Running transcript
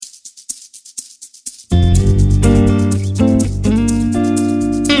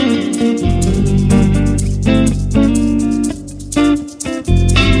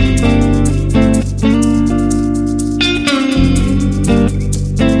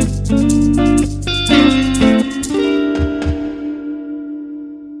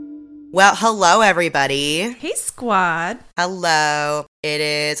Well, hello, everybody. Hey, squad. Hello. It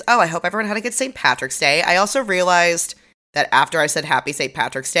is, I hope everyone had a good St. Patrick's Day. I also realized that after I said Happy St.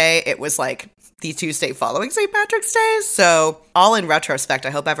 Patrick's Day, it was like the Tuesday following St. Patrick's Day. So, all in retrospect, I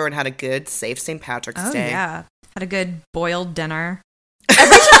hope everyone had a good, safe St. Patrick's Day. Oh, yeah. Had a good boiled dinner.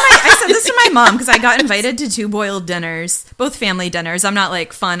 Every time I said this to my mom because I got invited to 2 boiled dinners, both family dinners. I'm not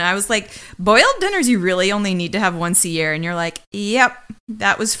like fun. I was like, boiled dinners you really only need to have once a year. And you're like, yep,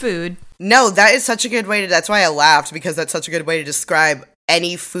 that was food. No, that is such a good way to, that's why I laughed, because that's such a good way to describe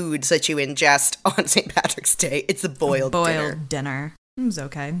any foods that you ingest on St. Patrick's Day. It's a boiled dinner. It was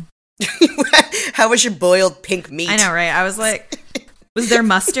okay. How was your boiled pink meat? I know, right? I was like, was there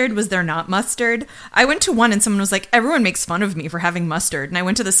mustard? Was there not mustard? I went to one and someone was like, everyone makes fun of me for having mustard. And I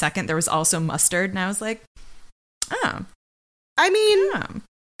went to the second, there was also mustard. And I was like, oh. I mean,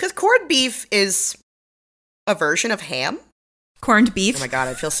 because corned beef is a version of ham. Corned beef? Oh my God,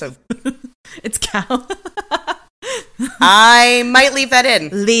 I feel so... It's cow. I might leave that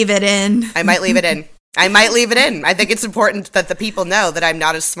in. Leave it in. I might leave it in. I think it's important that the people know that I'm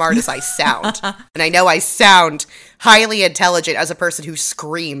not as smart as I sound. And I know I sound highly intelligent as a person who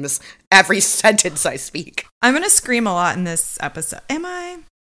screams every sentence I speak. I'm going to scream a lot in this episode. Am I?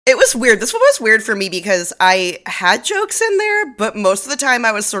 It was weird. This one was weird for me because I had jokes in there, but most of the time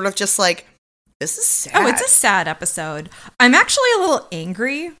I was sort of just like, this is sad. Oh, it's a sad episode. I'm actually a little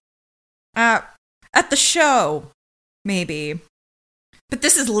angry at the show, maybe. But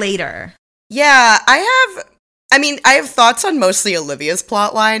this is later. Yeah, I have thoughts on mostly Olivia's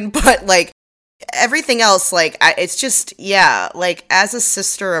plotline, but, like, everything else, like, it's just, yeah, like, as a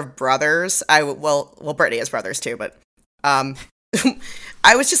sister of brothers, well, Brittany has brothers too, but,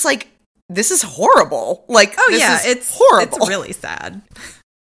 I was just like, this is horrible. Like, oh, this yeah, is horrible. It's really sad.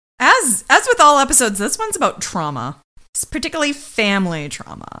 As with all episodes, this one's about trauma, particularly family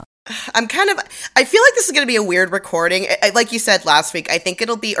trauma. I feel like this is going to be a weird recording. Like you said last week, I think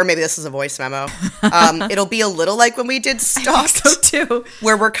it'll be, or maybe this is a voice memo. It'll be a little like when we did Stalked. I think so too.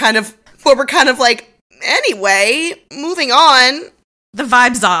 Where we're kind of like, anyway, moving on. The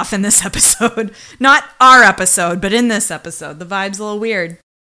vibe's off in this episode. Not our episode, but in this episode, the vibe's a little weird.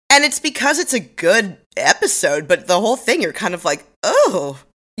 And it's because it's a good episode, but the whole thing, you're kind of like, oh.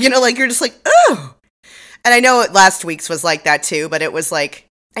 You know, like, you're just like, oh. And I know last week's was like that too, but it was like,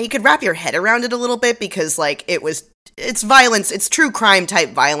 you could wrap your head around it a little bit because, like, it's violence, it's true crime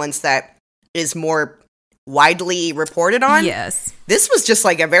type violence that is more widely reported on. Yes. This was just,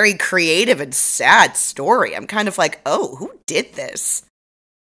 like, a very creative and sad story. I'm kind of like, oh, who did this?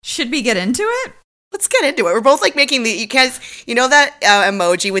 Should we get into it? Let's get into it. We're both, like, making you know that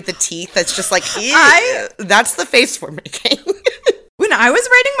emoji with the teeth that's just like, that's the face we're making. When I was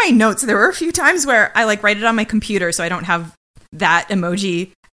writing my notes, there were a few times where I, like, write it on my computer so I don't have that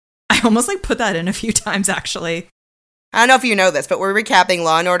emoji. I almost like put that in a few times, actually. I don't know if you know this, but we're recapping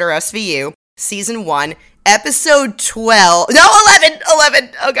Law & Order SVU, Season 1, Episode 12. No, 11!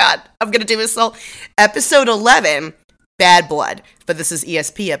 Oh, God. I'm going to do this all. Episode 11, Bad Blood. But this is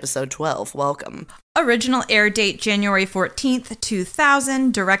ESP Episode 12. Welcome. Original air date January 14th,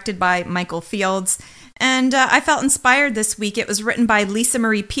 2000, directed by Michael Fields. And I felt inspired this week. It was written by Lisa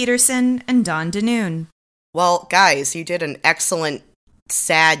Marie Peterson and Dawn DeNoon. Well, guys, you did an excellent,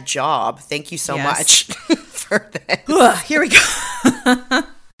 sad job. Thank you so much for this. Ugh, here we go.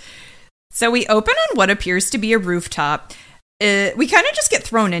 So we open on what appears to be a rooftop. We kind of just get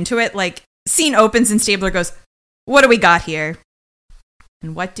thrown into it. Like, scene opens and Stabler goes, what do we got here?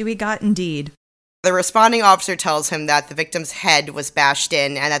 And what do we got indeed? The responding officer tells him that the victim's head was bashed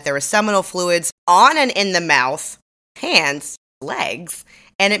in and that there were seminal fluids on and in the mouth, hands, legs,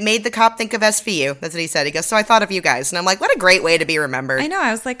 and it made the cop think of SVU. That's what he said. He goes, so I thought of you guys. And I'm like, what a great way to be remembered. I know. I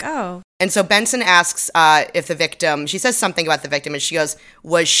was like, oh. And so Benson asks if the victim, she says something about the victim, and she goes,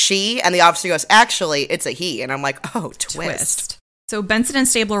 was she? And the officer goes, actually, it's a he. And I'm like, oh, twist. So Benson and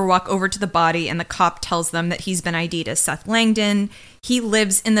Stabler walk over to the body, and the cop tells them that he's been ID'd as Seth Langdon. He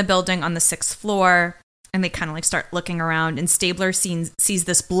lives in the building on the 6th floor. And they kind of like start looking around, and Stabler sees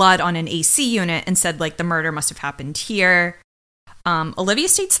this blood on an AC unit and said, like, the murder must have happened here. Olivia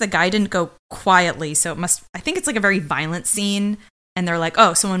states the guy didn't go quietly, so I think it's like a very violent scene, and they're like,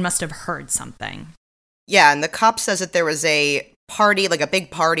 oh, someone must have heard something. Yeah, and the cop says that there was a party, like a big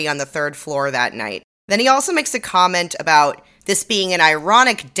party on the 3rd floor that night. Then he also makes a comment about this being an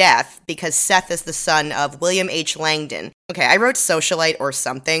ironic death because Seth is the son of William H. Langdon. Okay, I wrote socialite or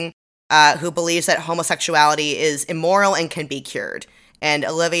something, who believes that homosexuality is immoral and can be cured. And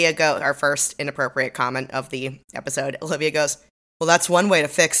Olivia our first inappropriate comment of the episode, Olivia goes, well, that's one way to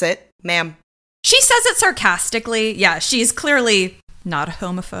fix it, ma'am. She says it sarcastically. Yeah, she's clearly not a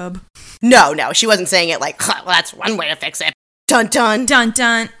homophobe. No, she wasn't saying it like, well, that's one way to fix it. Dun, dun. Dun,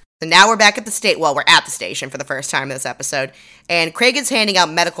 dun. So now we're back at the we're at the station for the first time in this episode, and Cragen's handing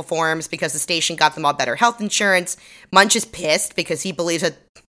out medical forms because the station got them all better health insurance. Munch is pissed because he believes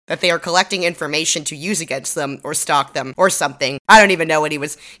that they are collecting information to use against them or stalk them or something. I don't even know what he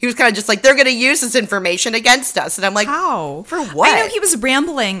was kind of just like, they're going to use this information against us. And I'm like, how? For what? I know he was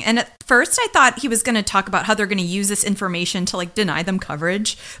rambling, and at first I thought he was going to talk about how they're going to use this information to like deny them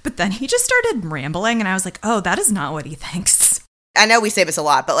coverage, but then he just started rambling, and I was like, oh, that is not what he thinks. I know we say this a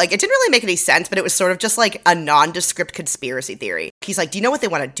lot, but like it didn't really make any sense, but it was sort of just like a nondescript conspiracy theory. He's like, do you know what they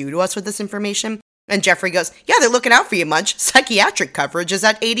want to do to us with this information? And Jeffrey goes, yeah, they're looking out for you, Munch. Psychiatric coverage is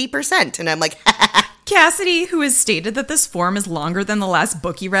at 80%. And I'm like, Cassidy, who has stated that this form is longer than the last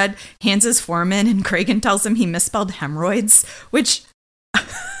book he read, hands his form in, and Cragen tells him he misspelled hemorrhoids, which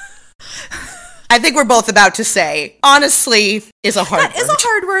I think we're both about to say, honestly, is a hard word. That is a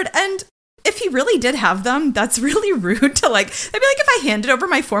hard word, and if he really did have them, that's really rude to like, I'd be like, if I handed over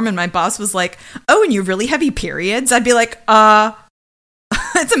my form and my boss was like, oh, and you really heavy periods, I'd be like,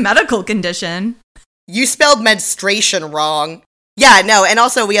 it's a medical condition. You spelled menstruation wrong. Yeah, no, and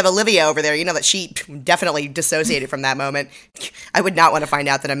also we have Olivia over there, you know, that she definitely dissociated from that moment. I would not want to find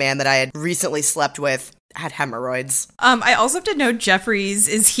out that a man that I had recently slept with had hemorrhoids. I also have to note Jeffries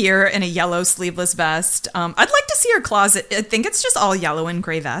is here in a yellow sleeveless vest. I'd like to see her closet. I think it's just all yellow and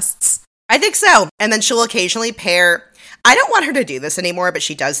gray vests. I think so. And then she'll occasionally pair, I don't want her to do this anymore, but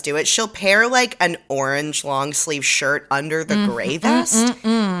she does do it. She'll pair like an orange long sleeve shirt under the gray vest.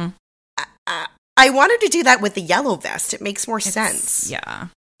 I wanted to do that with the yellow vest. It makes more sense. Yeah.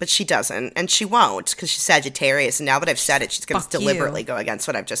 But she doesn't, and she won't, because she's Sagittarius, and now that I've said it, she's going to deliberately go against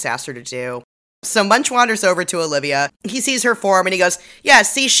what I've just asked her to do. So Munch wanders over to Olivia. He sees her form, and he goes, yeah,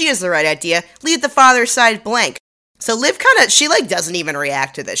 see, she has the right idea. Leave the father's side blank. So Liv she doesn't even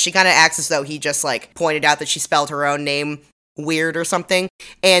react to this. She kind of acts as though he just, like, pointed out that she spelled her own name weird or something.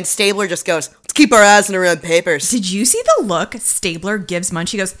 And Stabler just goes, let's keep our eyes on our own papers. Did you see the look Stabler gives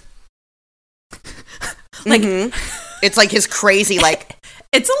Munch? He goes, like, it's like his crazy, like,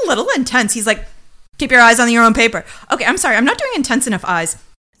 it's a little intense. He's like, keep your eyes on your own paper. Okay, I'm sorry, I'm not doing intense enough eyes.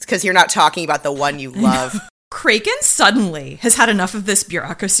 It's because you're not talking about the one you love. Cragen suddenly has had enough of this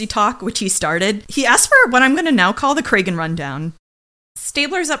bureaucracy talk, which he started. He asked for what I'm going to now call the Cragen rundown.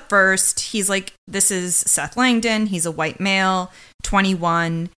 Stabler's up first. He's like, this is Seth Langdon. He's a white male,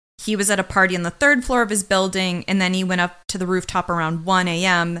 21. He was at a party on the third floor of his building, and then he went up to the rooftop around 1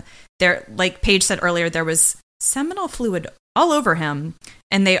 a.m. There, like Paige said earlier, there was seminal fluid all over him,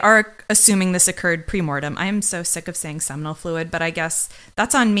 and they are assuming this occurred pre-mortem. I am so sick of saying seminal fluid, but I guess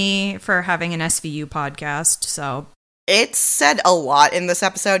that's on me for having an SVU podcast, so. It's said a lot in this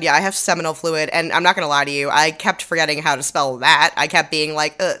episode. Yeah, I have seminal fluid, and I'm not going to lie to you, I kept forgetting how to spell that. I kept being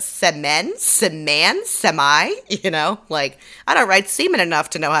like, semi, you know? Like, I don't write semen enough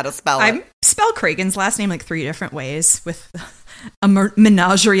to know how to spell it. I spell Cragen's last name like 3 different ways, with a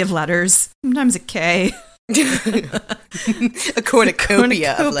menagerie of letters, sometimes a K. A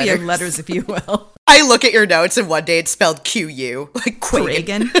cornucopia of letters, if you will. I look at your notes and one day it's spelled Q-U, like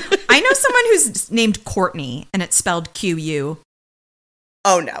Cragen. I know someone who's named Courtney and it's spelled Q-U.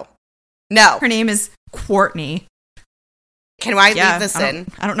 Oh no. Her name is Courtney. Can I leave this in?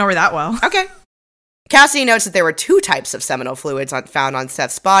 I don't know her that well. Okay. Cassidy notes that there were 2 types of seminal fluids found on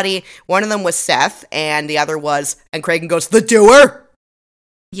Seth's body. One of them was Seth, and the other was, and Cragen goes, the doer!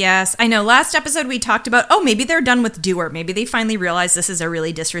 Yes, I know. Last episode we talked about, maybe they're done with doer. Maybe they finally realized this is a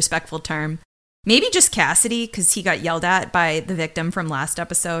really disrespectful term. Maybe just Cassidy, because he got yelled at by the victim from last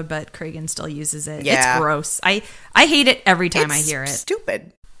episode, but Cragen still uses it. Yeah. It's gross. I hate it every time I hear it. It's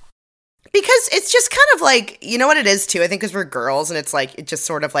stupid. Because it's just kind of like, you know what it is too? I think because we're girls and it's like, it just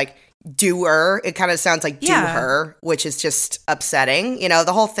sort of like, doer. It kind of sounds like do her, which is just upsetting. You know,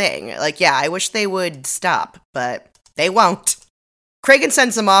 the whole thing. Like, yeah, I wish they would stop, but they won't. Cragen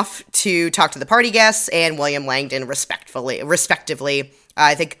sends them off to talk to the party guests and William Langdon respectively.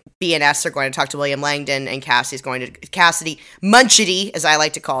 I think B and S are going to talk to William Langdon, and Cassidy, Munchity, as I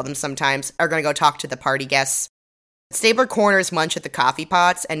like to call them sometimes, are going to go talk to the party guests. Stabler corners Munch at the coffee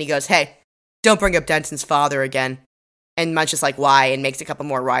pots, and he goes, hey, don't bring up Denton's father again. And Munch is like, why? And makes a couple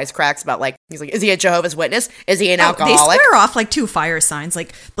more wisecracks about, like, he's like, is he a Jehovah's Witness? Is he an alcoholic? They square off like 2 fire signs.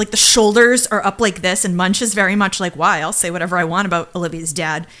 Like the shoulders are up like this, and Munch is very much like, why? I'll say whatever I want about Olivia's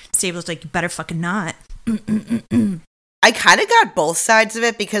dad. Stabler's like, you better fucking not. I kind of got both sides of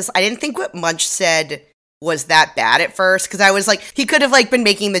it, because I didn't think what Munch said was that bad at first, because I was like, he could have, like, been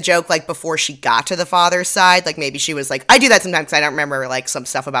making the joke, like, before she got to the father's side. Like, maybe she was like, I do that sometimes because I don't remember, like, some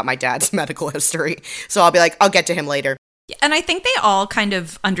stuff about my dad's medical history. So I'll be like, I'll get to him later. And I think they all kind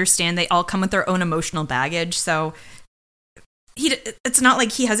of understand. They all come with their own emotional baggage. So it's not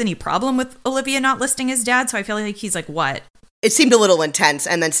like he has any problem with Olivia not listing his dad. So I feel like he's like, what? It seemed a little intense.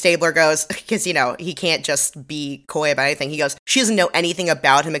 And then Stabler goes, because, he can't just be coy about anything. He goes, she doesn't know anything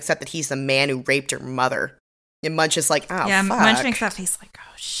about him except that he's the man who raped her mother. And Munch is like, oh, yeah, fuck. Munch makes that face like,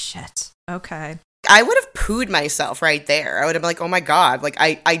 oh, shit. Okay. I would have pooed myself right there. I would have been like, oh my God. Like,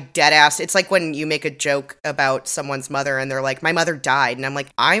 I dead ass. It's like when you make a joke about someone's mother and they're like, my mother died. And I'm like,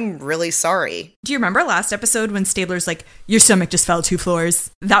 I'm really sorry. Do you remember last episode when Stabler's like, your stomach just fell 2 floors?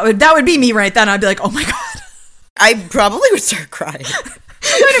 That would be me right then. I'd be like, oh my God. I probably would start crying.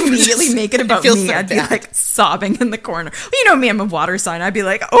 I would immediately make it about me. So I'd be bad. like sobbing in the corner. You know me, I'm a water sign. I'd be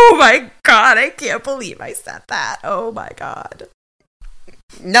like, oh my God, I can't believe I said that. Oh my God.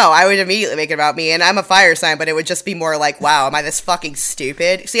 No, I would immediately make it about me, and I'm a fire sign, but it would just be more like, wow, am I this fucking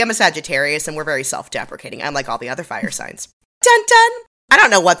stupid? See, I'm a Sagittarius, and we're very self-deprecating. I'm like all the other fire signs. Dun dun! I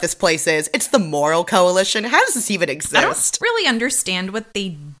don't know what this place is. It's the Moral Coalition. How does this even exist? I don't really understand what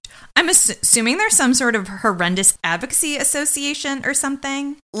they... I'm assuming there's some sort of horrendous advocacy association or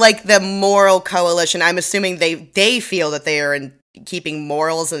something. Like the Moral Coalition, I'm assuming they feel that they are in keeping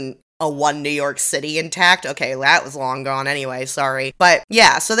morals and a one New York City intact. Okay, that was long gone anyway, sorry. But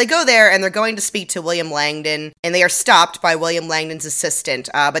yeah, so they go there and they're going to speak to William Langdon, and they are stopped by William Langdon's assistant.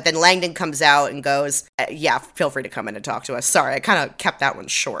 But then Langdon comes out and goes, yeah, feel free to come in and talk to us. Sorry, I kind of kept that one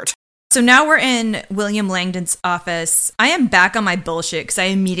short. So now we're in William Langdon's office. I am back on my bullshit because I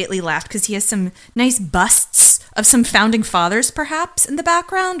immediately laughed because he has some nice busts of some founding fathers, perhaps, in the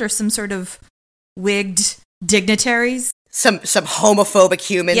background, or some sort of wigged dignitaries. Some homophobic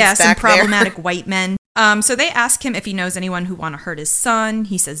humans yeah, back some problematic there. white men. So they ask him if he knows anyone who want to hurt his son.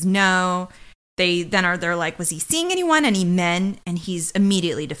 He says no. They're like, was he seeing anyone, any men? And he's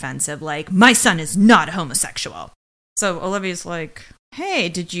immediately defensive, like, my son is not a homosexual. So Olivia's like, hey,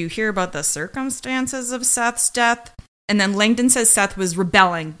 did you hear about the circumstances of Seth's death? And then Langdon says Seth was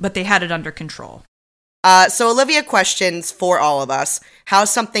rebelling, but they had it under control. So Olivia questions for all of us how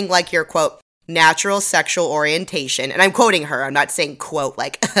something like your, quote, natural sexual orientation, and I'm quoting her, I'm not saying, quote,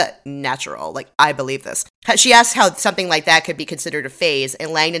 like, natural, like, I believe this. She asks how something like that could be considered a phase,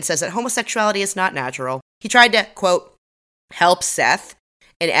 and Langdon says that homosexuality is not natural. He tried to, quote, help Seth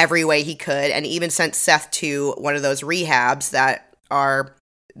in every way he could, and even sent Seth to one of those rehabs that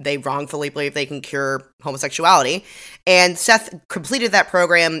they wrongfully believe they can cure homosexuality, and Seth completed that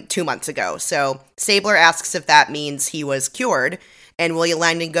program 2 months ago. So Stabler asks if that means he was cured, and William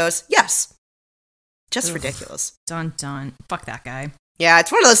Langdon goes, yes. Just ridiculous. Dun dun. Fuck that guy. Yeah,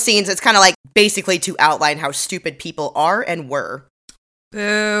 it's one of those scenes, it's kind of like basically to outline how stupid people are and were.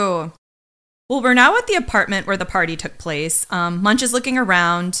 Boo. Well, we're now at the apartment where the party took place. Munch is looking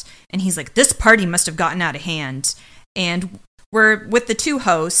around, and he's like, this party must have gotten out of hand. And we're with the two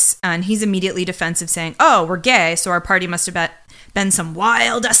hosts, and he's immediately defensive, saying, oh, we're gay, so our party must have been some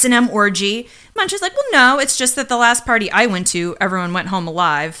wild S&M orgy. Munch is like, well, no, it's just that the last party I went to, everyone went home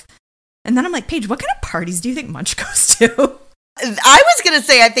alive. And then I'm like, Paige, what kind of parties do you think Munch goes to? I was going to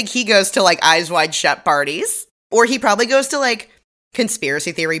say, I think he goes to, like, Eyes Wide Shut parties. Or he probably goes to, like,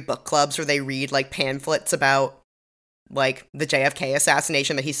 conspiracy theory book clubs where they read, like, pamphlets about, like, the JFK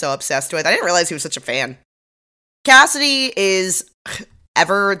assassination that he's so obsessed with. I didn't realize he was such a fan. Cassidy is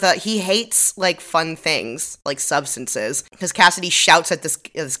he hates, like, fun things, like substances. Because Cassidy shouts at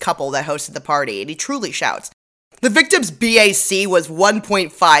this couple that hosted the party, and he truly shouts. The victim's BAC was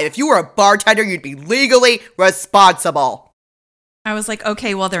 1.5. If you were a bartender, you'd be legally responsible. I was like,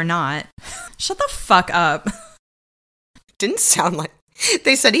 okay, well, they're not. Shut the fuck up. Didn't sound like...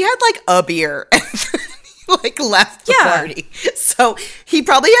 They said he had, like, a beer and he, like, left the party. So he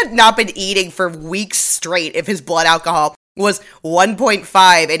probably had not been eating for weeks straight if his blood alcohol was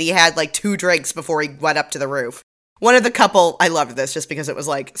 1.5 and he had, like, 2 drinks before he went up to the roof. One of the couple, I loved this just because it was,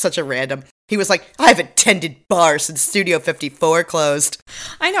 like, such a random. He was like, I haven't tended bars since Studio 54 closed.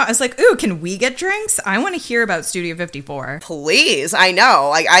 I know. I was like, ooh, can we get drinks? I want to hear about Studio 54. Please. I know.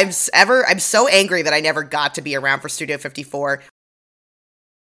 Like, I'm so angry that I never got to be around for Studio 54.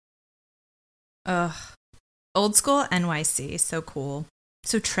 Ugh. Old school NYC. So cool.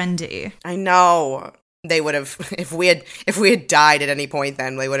 So trendy. I know. They would have, if we had died at any point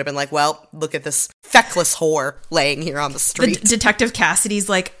then, they would have been like, well, look at this feckless whore laying here on the street. Detective Cassidy's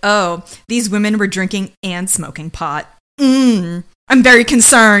like, oh, these women were drinking and smoking pot. I'm very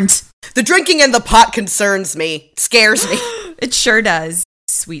concerned. The drinking and the pot concerns me. It scares me. It sure does.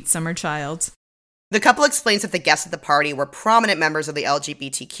 Sweet summer child. The couple explains that the guests at the party were prominent members of the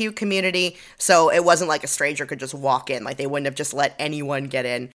LGBTQ community, so it wasn't like a stranger could just walk in. Like, they wouldn't have just let anyone get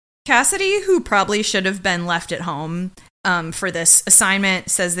in. Cassidy, who probably should have been left at home, for this assignment,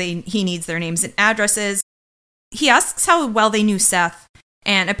 says he needs their names and addresses. He asks how well they knew Seth,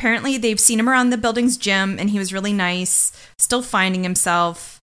 and apparently they've seen him around the building's gym, and he was really nice, still finding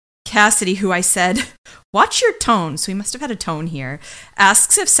himself. Cassidy, who I said, watch your tone, so he must have had a tone here,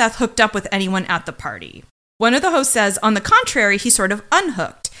 asks if Seth hooked up with anyone at the party. One of the hosts says, on the contrary, he sort of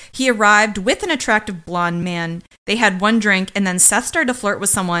unhooked. He arrived with an attractive blonde man. They had one drink, and then Seth started to flirt with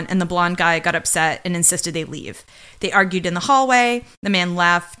someone, and the blonde guy got upset and insisted they leave. They argued in the hallway. The man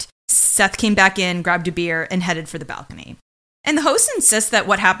left. Seth came back in, grabbed a beer, and headed for the balcony. And the host insists that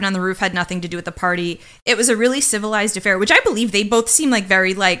what happened on the roof had nothing to do with the party. It was a really civilized affair, which I believe. They both seem like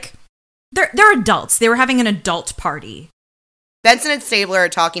very, like, they're adults. They were having an adult party. Benson and Stabler are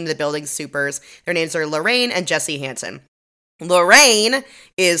talking to the building's supers. Their names are Lorraine and Jesse Hansen. Lorraine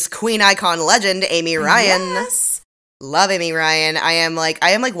is Queen icon legend Amy Ryan. Yes. Love Amy Ryan. I am like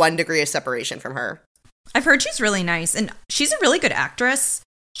 1 degree of separation from her. I've heard she's really nice, and she's a really good actress.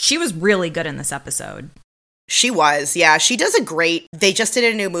 She was really good in this episode. She was, yeah. She does a great... They just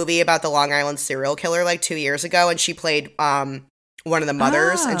did a new movie about the Long Island serial killer like 2 years ago, and she played one of the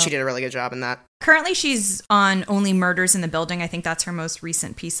mothers, and she did a really good job in that. Currently, she's on Only Murders in the Building. I think that's her most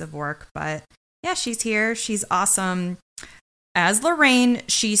recent piece of work, but yeah, she's here. She's awesome. As Lorraine,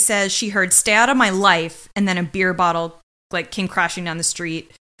 she says she heard "stay out of my life," and then a beer bottle like came crashing down the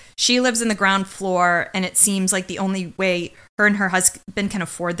street. She lives in the ground floor, and it seems like the only way her and her husband can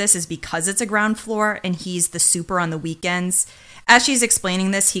afford this is because it's a ground floor, and he's the super on the weekends. As she's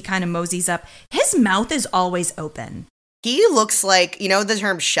explaining this, he kind of moseys up. His mouth is always open. He looks like, you know the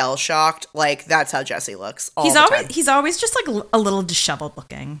term shell-shocked? Like, that's how Jesse looks all the time. He's always just like a little disheveled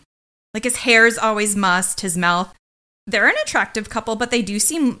looking. Like, his hair's always mussed, his mouth. They're an attractive couple, but they do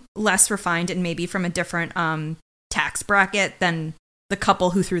seem less refined and maybe from a different tax bracket than the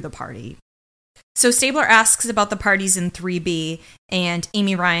couple who threw the party. So Stabler asks about the parties in 3B, and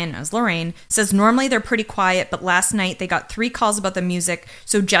Amy Ryan, as Lorraine, says normally they're pretty quiet, but last night they got 3 calls about the music,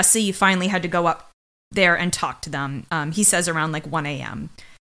 so Jesse finally had to go up there and talk to them. He says around like 1 a.m.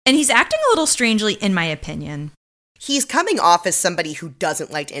 And he's acting a little strangely, in my opinion. He's coming off as somebody who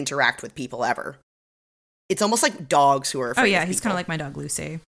doesn't like to interact with people ever. It's almost like dogs who are afraid of people. He's kind of like my dog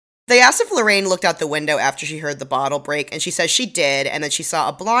Lucy. They asked if Lorraine looked out the window after she heard the bottle break, and she says she did, and then she saw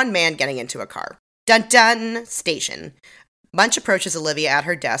a blonde man getting into a car. Dun-dun, station. Munch approaches Olivia at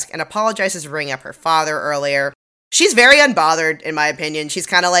her desk and apologizes for bringing up her father earlier. She's very unbothered, in my opinion.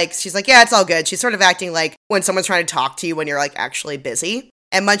 She's like, yeah, it's all good. She's sort of acting like when someone's trying to talk to you when you're, like, actually busy.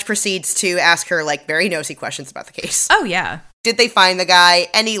 And Munch proceeds to ask her, like, very nosy questions about the case. Oh, yeah. Did they find the guy?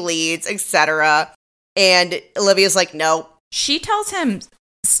 Any leads? Etc. And Olivia's like, no. She tells him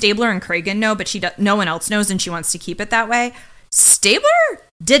Stabler and Cragen know, but no one else knows, and she wants to keep it that way. Stabler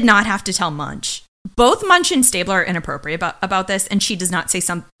did not have to tell Munch. Both Munch and Stabler are inappropriate about this, and she does not say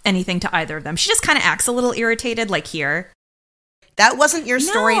anything to either of them. She just kind of acts a little irritated, like here. That wasn't your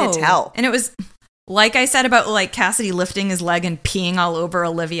story to tell. And it was, like I said about like Cassidy lifting his leg and peeing all over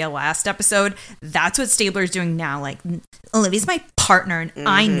Olivia last episode, that's what Stabler's doing now. Like, Olivia's my partner, and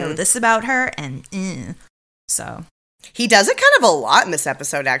I know this about her, and so. He does it kind of a lot in this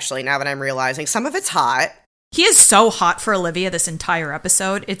episode, actually, now that I'm realizing. Some of it's hot. He is so hot for Olivia this entire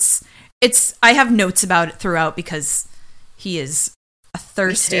episode. I have notes about it throughout because he is a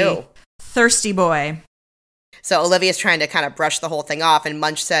thirsty boy. So Olivia's trying to kind of brush the whole thing off, and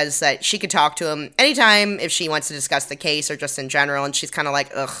Munch says that she could talk to him anytime if she wants to discuss the case or just in general, and she's kind of like,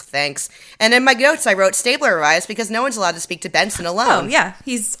 ugh, thanks. And in my notes, I wrote Stabler arrives because no one's allowed to speak to Benson alone. Oh, yeah.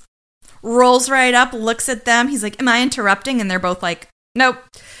 He's rolls right up, looks at them. He's like, am I interrupting? And they're both like, nope.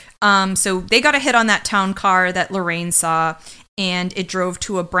 So they got a hit on that town car that Lorraine saw, and it drove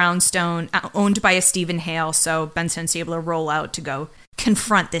to a brownstone owned by a Stephen Hale. So Benson and Stabler roll out to go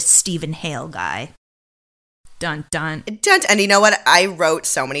confront this Stephen Hale guy. Dun, dun. And you know what? I wrote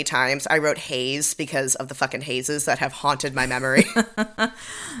so many times. I wrote haze because of the fucking hazes that have haunted my memory.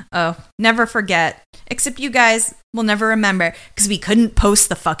 Oh, never forget. Except you guys will never remember because we couldn't post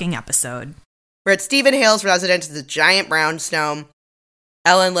the fucking episode. We're at Stephen Hale's residence. It's a giant brownstone.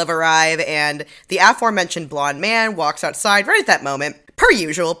 Elle and Liv arrive, and the aforementioned blonde man walks outside right at that moment, per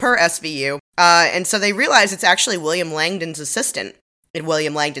usual, per SVU. And so they realize it's actually William Langdon's assistant. And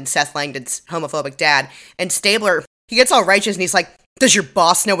William Langdon, Seth Langdon's homophobic dad. And Stabler, he gets all righteous and he's like, does your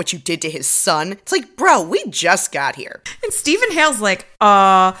boss know what you did to his son? It's like, bro, we just got here. And Stephen Hale's like,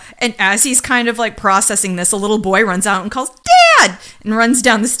 and as he's kind of like processing this, a little boy runs out and calls, Dad! And runs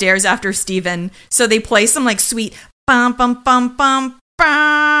down the stairs after Stephen. So they play some like sweet bum bum bum bum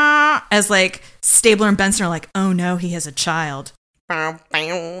bum as like Stabler and Benson are like, oh no, he has a child.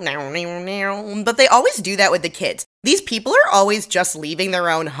 But they always do that with the kids. These people are always just leaving their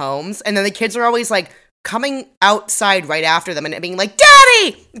own homes, and then the kids are always like coming outside right after them and being like,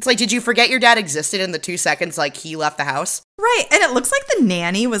 Daddy! It's like, did you forget your dad existed in the 2 seconds like he left the house? Right, and it looks like the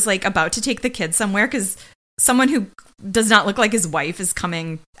nanny was like about to take the kids somewhere because someone who does not look like his wife is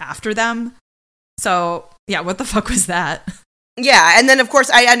coming after them. So, yeah, what the fuck was that? Yeah, and then of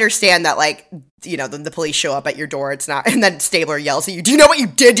course I understand that, like, you know, the police show up at your door, it's not, and then Stabler yells at you, do you know what you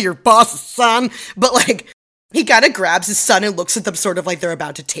did to your boss's son? But, like, he kind of grabs his son and looks at them sort of like they're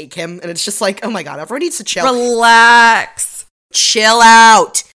about to take him, and it's just like, oh my god, everyone needs to chill. Relax. Chill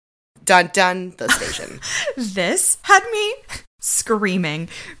out. Dun dun, the station. This had me screaming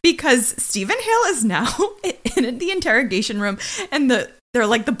because Stephen Hale is now in the interrogation room, and they're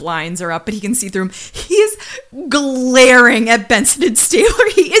like the blinds are up, but he can see through them. He is glaring at Benson and Stabler.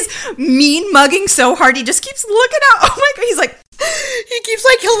 He is mean mugging so hard. He just keeps looking out. Oh my god, he's like, he keeps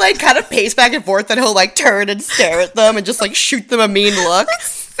like, he'll like kind of pace back and forth, and he'll like turn and stare at them and just like shoot them a mean look.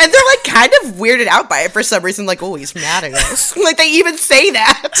 And they're like kind of weirded out by it for some reason, like, oh, he's mad at us. Like they even say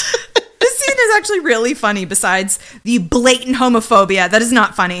that. This scene is actually really funny besides the blatant homophobia. That is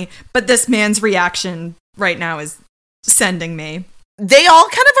not funny, but this man's reaction right now is sending me. They all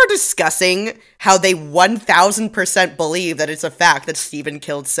kind of are discussing how they 1000% believe that it's a fact that Steven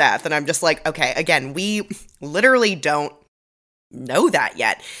killed Seth. And I'm just like, okay, again, we literally don't know that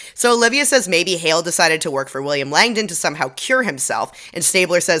yet. So Olivia says maybe Hale decided to work for William Langdon to somehow cure himself. And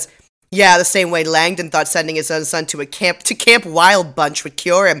Stabler says, yeah, the same way Langdon thought sending his own son to Camp Wild Bunch would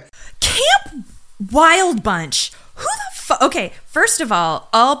cure him. Camp Wild Bunch? Who the fuck? Okay, first of all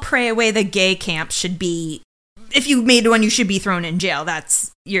pray away the gay camp should be, if you made one, you should be thrown in jail.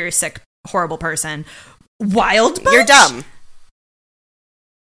 You're a sick, horrible person. Wild Bunch? You're dumb.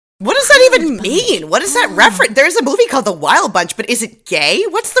 What does that even mean? What is that reference? There's a movie called The Wild Bunch, but is it gay?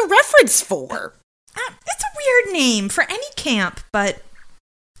 What's the reference for? It's a weird name for any camp, but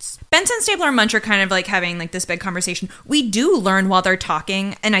Benson, Stabler, and Munch are kind of like having like this big conversation. We do learn while they're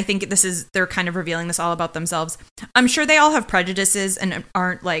talking, and I think they're kind of revealing this all about themselves. I'm sure they all have prejudices and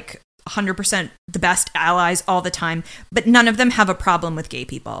aren't like 100% the best allies all the time, but none of them have a problem with gay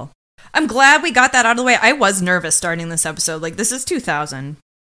people. I'm glad we got that out of the way. I was nervous starting this episode. Like, this is 2000.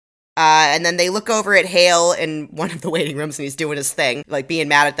 And then they look over at Hale in one of the waiting rooms, and he's doing his thing, like being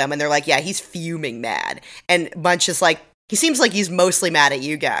mad at them, and they're like, yeah, he's fuming mad. And Munch is like, he seems like he's mostly mad at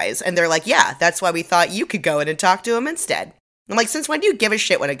you guys. And they're like, yeah, that's why we thought you could go in and talk to him instead. I'm like, since when do you give a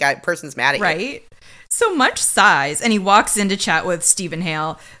shit when a person's mad at you? Right. So Munch sighs, and he walks in to chat with Stephen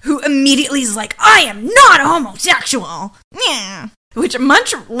Hale, who immediately is like, I am not a homosexual. Yeah. Which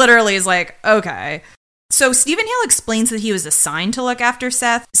Munch literally is like, okay. So Stephen Hale explains that he was assigned to look after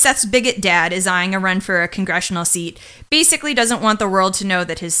Seth. Seth's bigot dad is eyeing a run for a congressional seat, basically doesn't want the world to know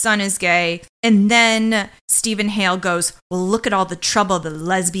that his son is gay. And then Stephen Hale goes, well, look at all the trouble the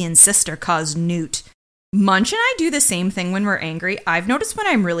lesbian sister caused Newt. Munch and I do the same thing when we're angry. I've noticed when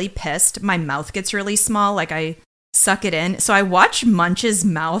I'm really pissed, my mouth gets really small, like I suck it in. So I watch Munch's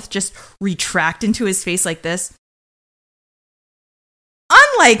mouth just retract into his face like this.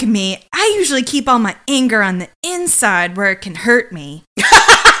 Unlike me, I usually keep all my anger on the inside where it can hurt me.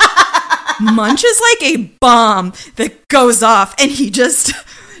 Munch is like a bomb that goes off, and he just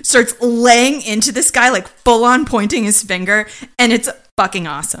starts laying into this guy, like full on pointing his finger, and it's fucking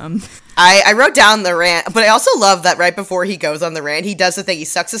awesome. I wrote down the rant, but I also love that right before he goes on the rant, he does the thing, he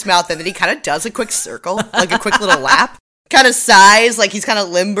sucks his mouth, and then he kind of does a quick circle, like a quick little lap. Kind of sighs, like he's kind of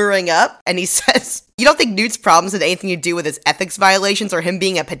limbering up, and he says, you don't think Newt's problems had anything to do with his ethics violations or him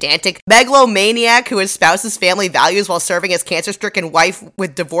being a pedantic megalomaniac who espouses family values while serving his cancer-stricken wife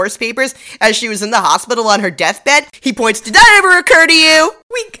with divorce papers as she was in the hospital on her deathbed? He points, did that ever occur to you?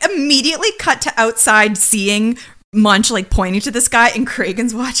 We immediately cut to outside seeing Munch like pointing to this guy, and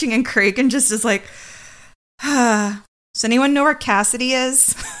Cragen's watching, and Cragen just is like, does anyone know where Cassidy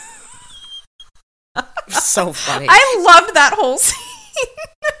is? So funny. I loved that whole scene.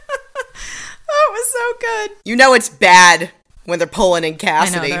 Oh, it was so good. You know it's bad when they're pulling in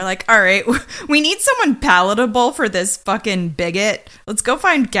Cassidy. I know, they're like, all right, we need someone palatable for this fucking bigot. Let's go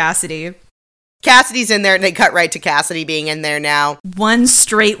find Cassidy. Cassidy's in there, and they cut right to Cassidy being in there now. One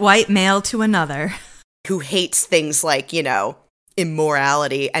straight white male to another. Who hates things like, you know,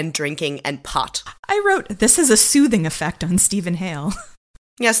 immorality and drinking and pot. I wrote, this has a soothing effect on Stephen Hale.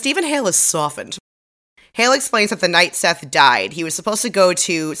 Yeah, Stephen Hale is softened. Hale explains that the night Seth died, he was supposed to go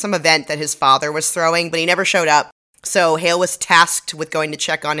to some event that his father was throwing, but he never showed up. So Hale was tasked with going to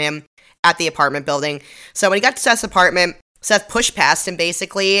check on him at the apartment building. So when he got to Seth's apartment, Seth pushed past him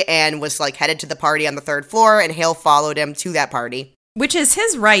basically and was like headed to the party on the 3rd floor, and Hale followed him to that party. Which is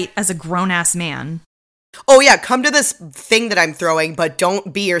his right as a grown-ass man. Oh, yeah, come to this thing that I'm throwing, but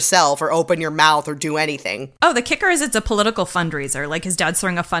don't be yourself or open your mouth or do anything. Oh, the kicker is it's a political fundraiser. Like, his dad's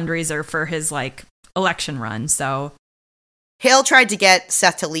throwing a fundraiser for his, like, election run, so... Hale tried to get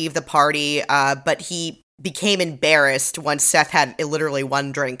Seth to leave the party, but he became embarrassed once Seth had literally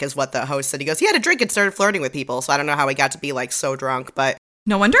one drink, is what the host said. He goes, he had a drink and started flirting with people, so I don't know how he got to be, like, so drunk, but...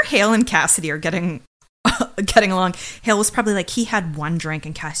 No wonder Hale and Cassidy are getting along. Hale was probably like, he had one drink,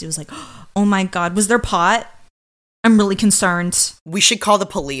 and Cassidy was like, oh my god, was there pot? I'm really concerned. We should call the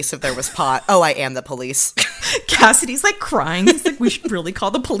police if there was pot. Oh, I am the police. Cassidy's like crying. He's like, we should really call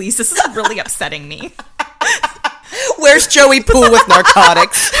the police. This is really upsetting me. Where's Joey Poole with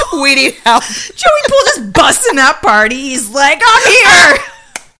narcotics? We need help. Joey Poole just busts in that party. He's like, I'm here.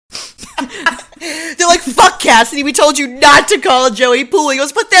 They're like, fuck Cassidy, we told you not to call Joey Poole. He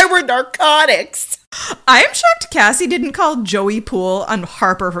goes, but there were narcotics. I am shocked Cassie didn't call Joey Poole on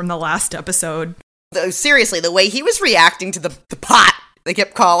Harper from the last episode. Seriously, the way he was reacting to the pot, they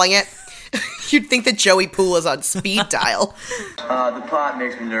kept calling it, you'd think that Joey Poole was on speed dial. The pot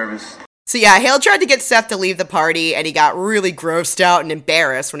makes me nervous. So yeah, Hale tried to get Seth to leave the party, and he got really grossed out and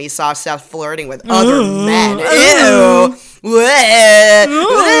embarrassed when he saw Seth flirting with other men. Ew! He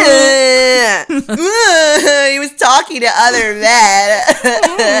was talking to other men.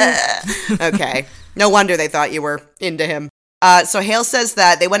 Okay, no wonder they thought you were into him. So Hale says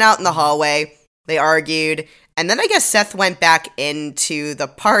that they went out in the hallway, they argued, and then I guess Seth went back into the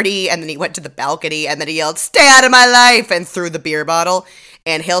party, and then he went to the balcony, and then he yelled, "Stay out of my life!" and threw the beer bottle.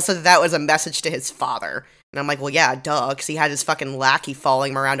 And Hale said that was a message to his father. And I'm like, well, yeah, duh, because he had his fucking lackey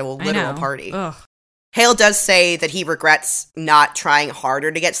following him around to a literal party. Ugh. Hale does say that he regrets not trying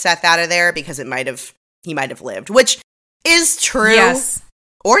harder to get Seth out of there because he might have lived, which is true. Yes.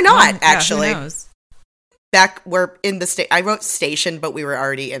 Or not, actually. Who knows? Back, we're in the I wrote station, but we were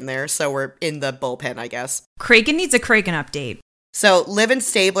already in there, so we're in the bullpen, I guess. Cragen needs a Cragen update. So Liv and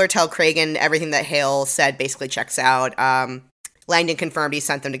Stabler tell Cragen everything that Hale said basically checks out. Langdon confirmed he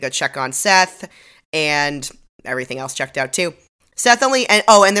sent them to go check on Seth, and everything else checked out too. Seth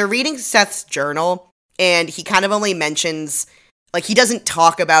and they're reading Seth's journal, and he kind of only mentions, like, he doesn't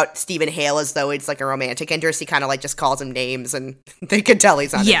talk about Stephen Hale as though it's like a romantic interest. He kind of like just calls him names, and they can tell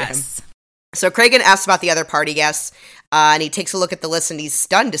he's not into him. So Cragen asks about the other party guests, and he takes a look at the list, and he's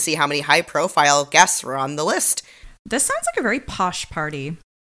stunned to see how many high-profile guests were on the list. This sounds like a very posh party.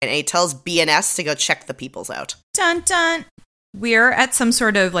 And he tells BNS to go check the peoples out. Dun dun. We're at some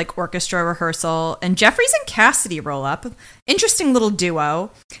sort of like orchestra rehearsal, and Jeffries and Cassidy roll up. Interesting little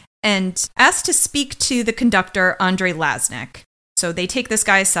duo. And asked to speak to the conductor, Andre Lasnik. So they take this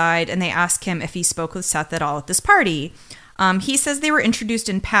guy aside and they ask him if he spoke with Seth at all at this party. He says they were introduced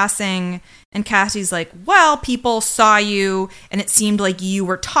in passing, and Cassidy's like, well, people saw you, and it seemed like you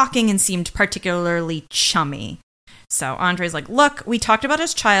were talking and seemed particularly chummy. So Andre's like, look, we talked about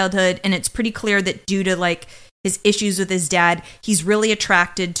his childhood, and it's pretty clear that due to like his issues with his dad, he's really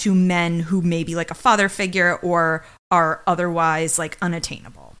attracted to men who may be like a father figure or are otherwise like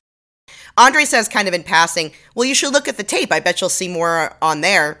unattainable. Andre says kind of in passing, well, you should look at the tape. I bet you'll see more on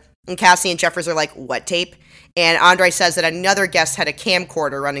there. And Cassie and Jeffers are like, what tape? And Andre says that another guest had a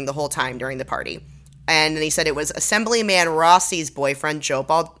camcorder running the whole time during the party. And then he said it was Assemblyman Rossi's boyfriend, Joe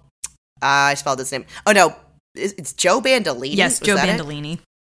I spelled his name. Oh, no. It's Joe Bandolini? Yes, Joe Bandolini.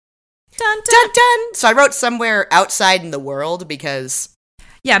 Dun, dun, dun. So I wrote somewhere outside in the world because...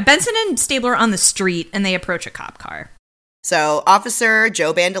 Yeah, Benson and Stabler are on the street, and they approach a cop car. So Officer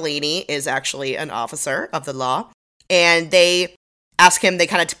Joe Bandolini is actually an officer of the law, and they ask him, they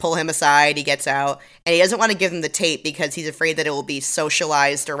kind of pull him aside, he gets out, and he doesn't want to give them the tape because he's afraid that it will be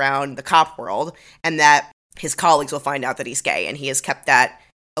socialized around the cop world, and that his colleagues will find out that he's gay, and he has kept that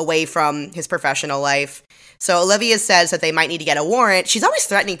away from his professional life. So Olivia says that they might need to get a warrant. She's always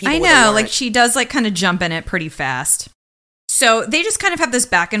threatening people with a warrant. Like she does like kind of jump in it pretty fast. So they just kind of have this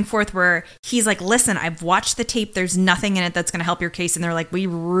back and forth where he's like, listen, I've watched the tape. There's nothing in it that's going to help your case. And they're like, we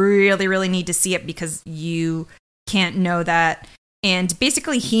really, really need to see it because you can't know that. And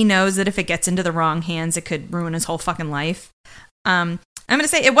basically he knows that if it gets into the wrong hands, it could ruin his whole fucking life. I'm going to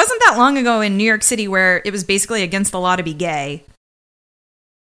say it wasn't that long ago in New York City where it was basically against the law to be gay.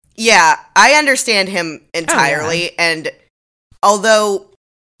 Yeah, I understand him entirely. Oh, yeah. And although,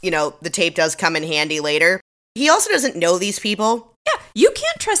 you know, the tape does come in handy later, he also doesn't know these people. Yeah, you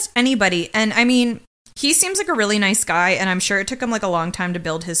can't trust anybody. And I mean, he seems like a really nice guy, and I'm sure it took him like a long time to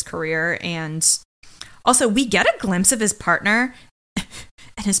build his career. And also, we get a glimpse of his partner,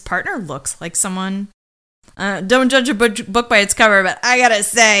 and his partner looks like someone Don't judge a book by its cover, but I gotta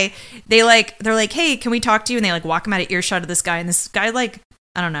say, they're like, hey, can we talk to you? And they like walk him out of earshot of this guy, and this guy like,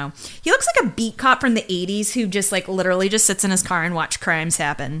 I don't know, he looks like a beat cop from the 80s who just like literally just sits in his car and watch crimes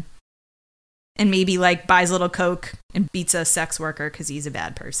happen, and maybe like buys a little coke and beats a sex worker because he's a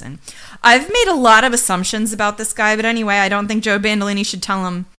bad person. I've made a lot of assumptions about this guy, but anyway, I don't think Joe Bandolini should tell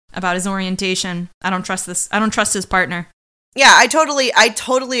him about his orientation. I don't trust his partner. Yeah, I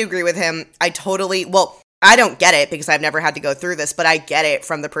totally agree with him. I don't get it because I've never had to go through this, but I get it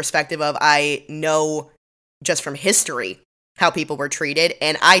from the perspective of I know just from history how people were treated,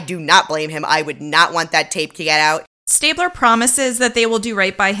 and I do not blame him. I would not want that tape to get out. Stabler promises that they will do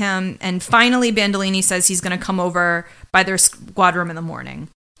right by him, and finally Bandolini says he's going to come over by their squad room in the morning.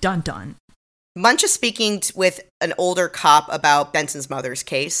 Dun dun. Munch is speaking with an older cop about Benson's mother's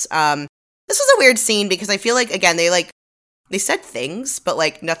case. This was a weird scene because I feel like, again, they said things, but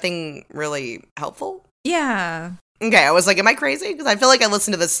like nothing really helpful. Yeah. Okay, I was like, am I crazy? Because I feel like I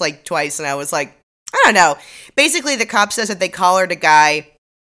listened to this like twice and I was like, I don't know. Basically, the cop says that they collared a guy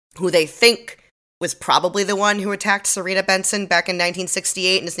who they think was probably the one who attacked Serena Benson back in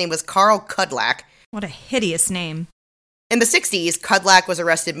 1968, and his name was Carl Kudlak. What a hideous name. In the 60s, Kudlak was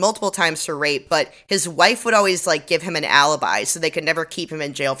arrested multiple times for rape, but his wife would always like give him an alibi so they could never keep him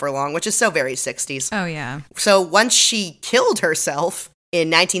in jail for long, which is so very 60s. Oh, yeah. So once she killed herself in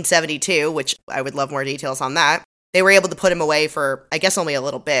 1972, which I would love more details on that, they were able to put him away for, I guess, only a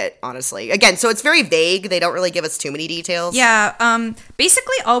little bit, honestly. Again, so it's very vague. They don't really give us too many details. Yeah,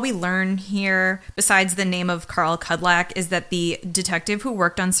 basically all we learn here, besides the name of Carl Kudlak, is that the detective who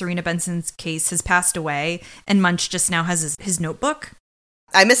worked on Serena Benson's case has passed away, and Munch just now has his notebook.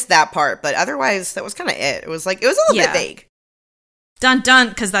 I missed that part, but otherwise, that was kind of it. It was a little bit vague. Dun dun,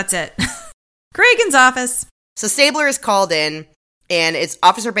 because that's it. Cragen's office. So Stabler is called in, and it's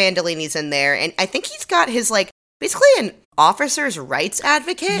Officer Bandolini's in there, and I think he's got his, like, basically an officer's rights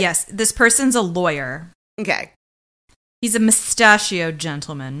advocate? Yes, this person's a lawyer. Okay. He's a mustachioed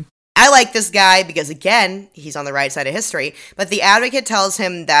gentleman. I like this guy because, again, he's on the right side of history, but the advocate tells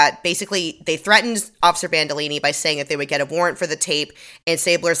him that basically they threatened Officer Bandolini by saying that they would get a warrant for the tape, and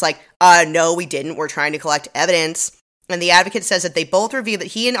Stabler's like, no, we didn't. We're trying to collect evidence. And the advocate says that they both reviewed that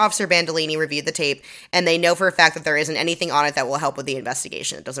he and Officer Bandolini reviewed the tape, and they know for a fact that there isn't anything on it that will help with the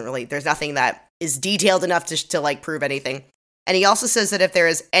investigation. It doesn't really, there's nothing that is detailed enough to like prove anything. And he also says that if there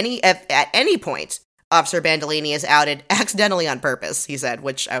is at any point Officer Bandolini is outed accidentally on purpose, he said,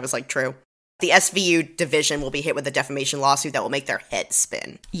 which I was like, true. The SVU division will be hit with a defamation lawsuit that will make their heads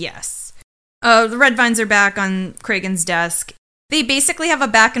spin. Yes. The red vines are back on Cragen's desk. They basically have a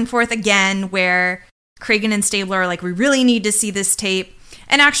back and forth again where Cragen and Stabler are like, we really need to see this tape.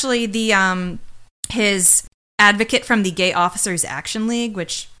 And actually, the his advocate from the Gay Officers Action League,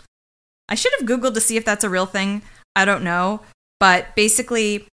 which I should have Googled to see if that's a real thing. I don't know. But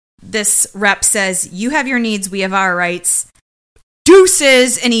basically, this rep says, you have your needs, we have our rights.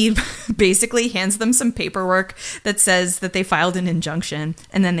 Deuces! And he basically hands them some paperwork that says that they filed an injunction,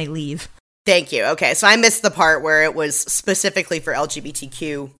 and then they leave. Thank you. Okay, so I missed the part where it was specifically for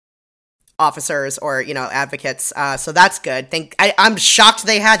LGBTQ officers or, advocates. So that's good. I'm shocked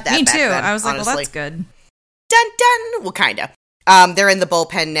they had that. Me back too. then, I was like, honestly. well, that's good. Dun dun. Well, kinda. They're in the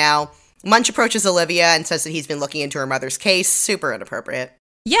bullpen now. Munch approaches Olivia and says that he's been looking into her mother's case. Super inappropriate.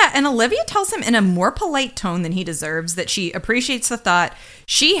 Yeah, and Olivia tells him in a more polite tone than he deserves that she appreciates the thought.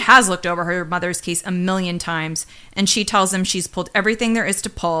 She has looked over her mother's case a million times, and she tells him she's pulled everything there is to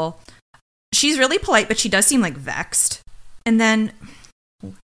pull. She's really polite, but she does seem like vexed. And then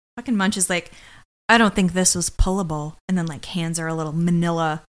fucking Munch is like, I don't think this was pullable. And then like hands her a little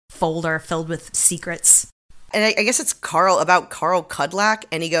manila folder filled with secrets. And I guess it's about Carl Kudlak,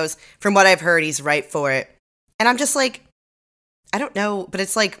 and he goes, from what I've heard, he's right for it. And I'm just like, I don't know, but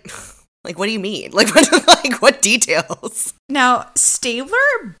it's like, what do you mean? What details? Now,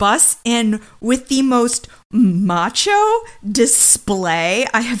 Stabler busts in with the most macho display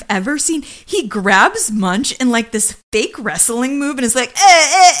I have ever seen. He grabs Munch in like this fake wrestling move and is like,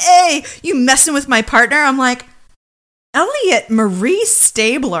 hey, you messing with my partner? I'm like, Elliot Marie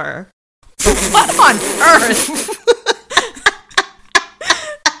Stabler. What on earth?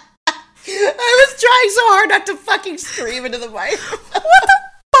 I was trying so hard not to fucking scream into the mic. What the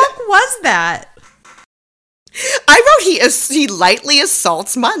fuck was that? I wrote he lightly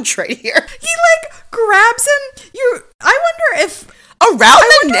assaults Munch right here. He like grabs him. I wonder if around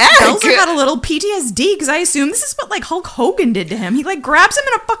the neck. Belzer got a little PTSD because I assume this is what like Hulk Hogan did to him. He like grabs him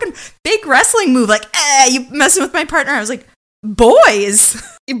in a fucking fake wrestling move, like, you messing with my partner. I was like, boys.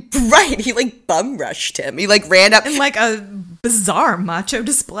 Right, he like bum rushed him. He like ran up in like a bizarre macho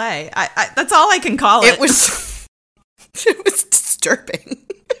display. That's all I can call it. It was disturbing.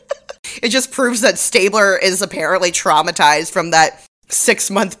 It just proves that Stabler is apparently traumatized from that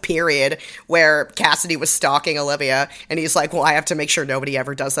 6-month period where Cassidy was stalking Olivia, and he's like, well, I have to make sure nobody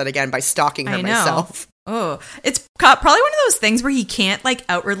ever does that again by stalking her myself. Oh, it's probably one of those things where he can't, like,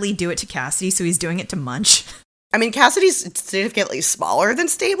 outwardly do it to Cassidy, so he's doing it to Munch. I mean, Cassidy's significantly smaller than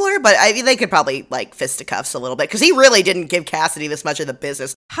Stabler, but I mean, they could probably, like, fisticuffs a little bit, because he really didn't give Cassidy this much of the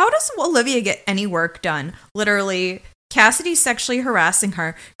business. How does Olivia get any work done? Literally, Cassidy's sexually harassing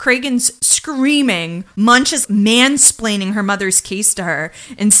her, Cragen's screaming, Munch is mansplaining her mother's case to her,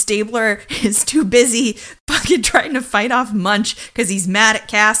 and Stabler is too busy fucking trying to fight off Munch because he's mad at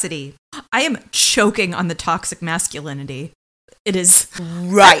Cassidy. I am choking on the toxic masculinity. It is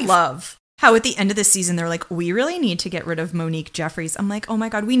right. I love how at the end of the season, they're like, we really need to get rid of Monique Jeffries. I'm like, oh my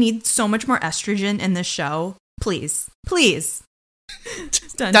God, we need so much more estrogen in this show. Please.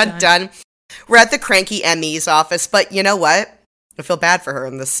 Dun. We're at the cranky ME's office, but you know what? I feel bad for her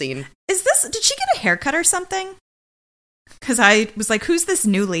in this scene. Did she get a haircut or something? Because I was like, who's this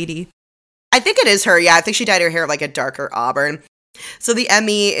new lady? I think it is her, yeah. I think she dyed her hair like a darker auburn. So the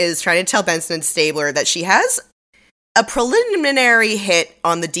ME is trying to tell Benson and Stabler that she has a preliminary hit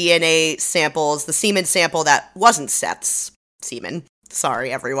on the DNA samples, the semen sample that wasn't Seth's semen.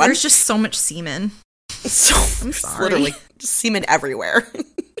 Sorry, everyone. There's just so much semen. I'm sorry. Literally just semen everywhere.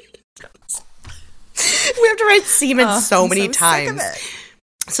 We have to write semen so many times.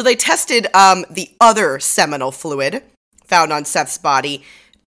 So they tested the other seminal fluid found on Seth's body,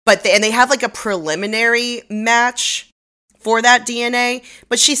 but they have like a preliminary match for that DNA.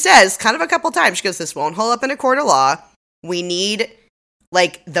 But she says kind of a couple times, she goes, this won't hold up in a court of law. We need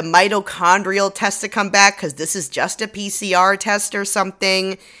like the mitochondrial test to come back because this is just a PCR test or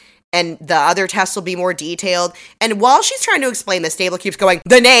something. And the other tests will be more detailed. And while she's trying to explain this, Stabler keeps going,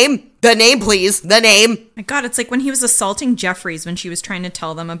 the name, please, the name. My God, it's like when he was assaulting Jeffries when she was trying to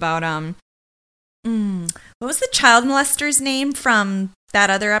tell them about, what was the child molester's name from that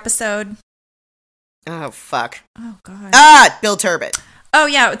other episode? Oh, fuck. Oh, God. Bill Turbot. Oh,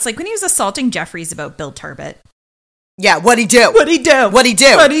 yeah, it's like when he was assaulting Jeffries about Bill Turbot. Yeah, what'd he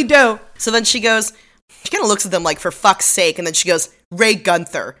do? So then she goes, she kind of looks at them like, for fuck's sake, and then she goes, Ray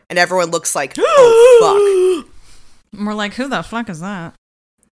Gunther, and everyone looks like, oh, fuck. And we're like, who the fuck is that?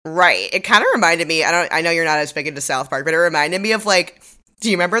 Right. It kind of reminded me, I know you're not as big into South Park, but it reminded me of, like, do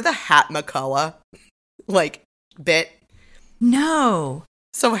you remember the Hat McCullough, like, bit? No.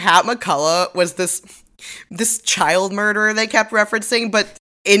 So Hat McCullough was this child murderer they kept referencing, but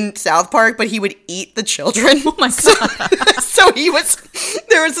in South Park, but he would eat the children. Oh my God. So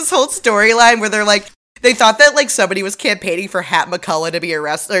there was this whole storyline where they're like, they thought that like somebody was campaigning for Hat McCullough to be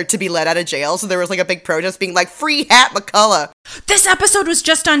arrested or to be let out of jail. So there was like a big protest being like, free Hat McCullough. This episode was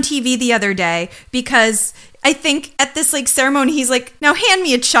just on TV the other day because I think at this like ceremony, he's like, now hand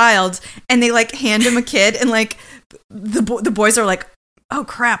me a child. And they like hand him a kid and like the boys are like, oh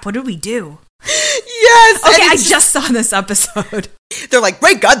crap, what did we do? Yes. Okay, I just saw this episode. They're like,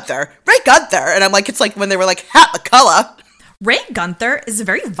 Ray Gunther. And I'm like, it's like when they were like, Hat McCullough. Ray Gunther is a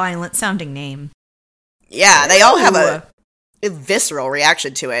very violent sounding name. Yeah, they all have a visceral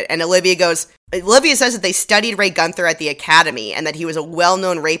reaction to it. And Olivia says that they studied Ray Gunther at the academy and that he was a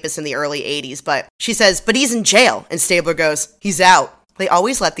well-known rapist in the early 80s. But she says, but he's in jail. And Stabler goes, he's out. They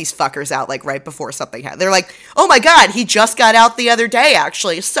always let these fuckers out like right before something happened. They're like, oh my God, he just got out the other day,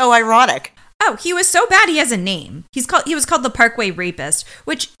 actually. So ironic. Oh, he was so bad he has a name. He was called the Parkway Rapist,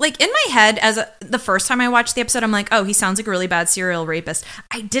 which, like, in my head, the first time I watched the episode, I'm like, oh, he sounds like a really bad serial rapist.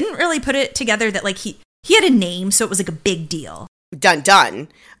 I didn't really put it together that, like, he had a name, so it was, like, a big deal. Done.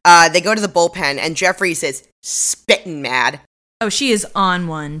 They go to the bullpen, and Jeffries is spitting mad. Oh, she is on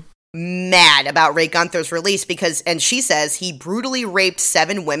one. Mad about Ray Gunther's release and she says he brutally raped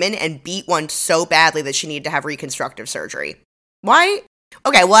 7 women and beat one so badly that she needed to have reconstructive surgery. Why?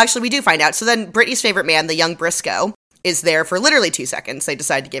 Okay, well, actually, we do find out. So then Brittany's favorite man, the young Briscoe, is there for literally 2 seconds. They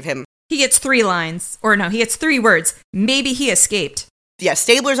decide to give him... He gets 3 lines. Or no, he gets 3 words. Maybe he escaped. Yeah,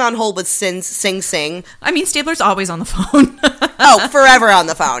 Stabler's on hold with Sing Sing. I mean, Stabler's always on the phone. Oh, forever on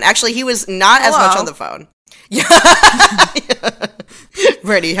the phone. Actually, he was not as much on the phone. Yeah.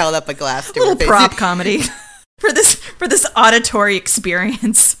 Brittany held up a glass to her face. Prop comedy for this auditory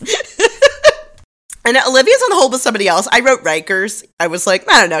experience. And Olivia's on hold with somebody else. I wrote Rikers. I was like,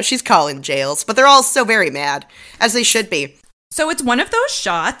 I don't know, she's calling jails. But they're all so very mad, as they should be. So it's one of those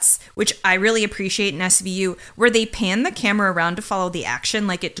shots, which I really appreciate in SVU, where they pan the camera around to follow the action.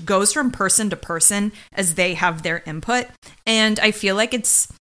 Like it goes from person to person as they have their input. And I feel like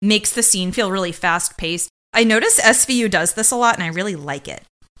makes the scene feel really fast paced. I notice SVU does this a lot, and I really like it.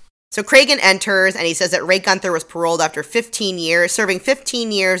 So Cragen enters, and he says that Ray Gunther was paroled after 15 years, serving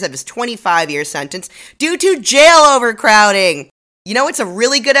 15 years of his 25-year sentence due to jail overcrowding. You know, it's a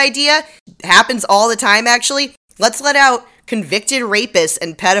really good idea. It happens all the time, actually. Let's let out convicted rapists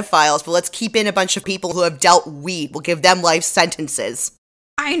and pedophiles, but let's keep in a bunch of people who have dealt weed. We'll give them life sentences.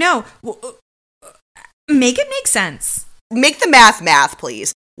 I know. Make it make sense. Make the math,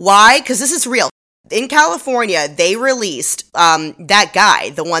 please. Why? Because this is real. In California, they released that guy,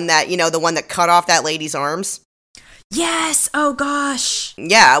 the one that cut off that lady's arms. Yes. Oh gosh.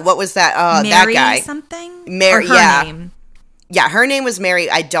 Yeah. What was that? Mary that guy. Something. Mary. Or her name. Yeah, her name was Mary.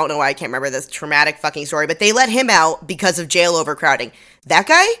 I don't know why I can't remember this traumatic fucking story, but they let him out because of jail overcrowding. That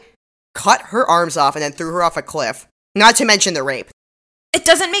guy cut her arms off and then threw her off a cliff. Not to mention the rape. It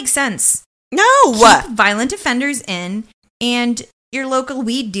doesn't make sense. No. Keep violent offenders in, and your local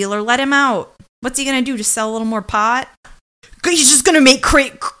weed dealer let him out. What's he gonna do? Just sell a little more pot? He's just gonna make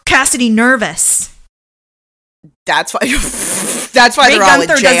Cassidy nervous. That's why. That's why Ray they're all in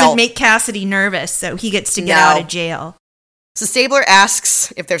Gunther jail. doesn't make Cassidy nervous, so he gets to get out of jail. So Stabler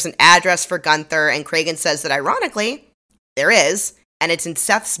asks if there's an address for Gunther, and Cragen says that ironically, there is, and it's in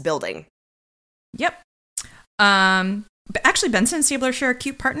Seth's building. Yep. But actually, Benson and Stabler share a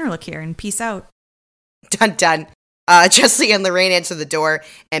cute partner look here, and peace out. Dun dun. Jesse and Lorraine answer the door,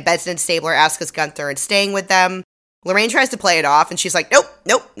 and Benson and Stabler ask us Gunther is staying with them. Lorraine tries to play it off, and she's like,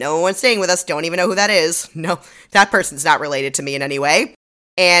 nope, no one's staying with us. Don't even know who that is. No, that person's not related to me in any way.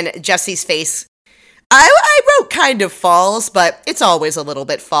 And Jesse's face, I wrote kind of falls, but it's always a little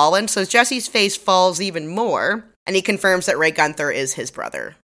bit fallen, so Jesse's face falls even more, and he confirms that Ray Gunther is his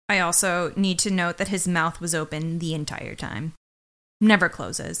brother. I also need to note that his mouth was open the entire time. Never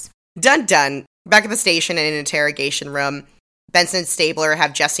closes. Dun dun. Back at the station in an interrogation room, Benson and Stabler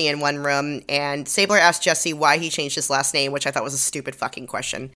have Jesse in one room, and Stabler asks Jesse why he changed his last name, which I thought was a stupid fucking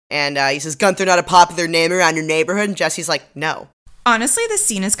question. And he says, Gunther not a popular name around your neighborhood? And Jesse's like, no. Honestly, this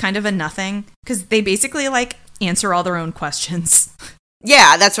scene is kind of a nothing, because they basically, answer all their own questions.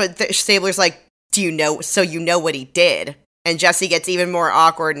 Yeah, that's what Stabler's like, do you know, so you know what he did? And Jesse gets even more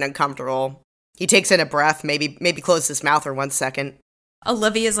awkward and uncomfortable. He takes in a breath, maybe closes his mouth for 1 second.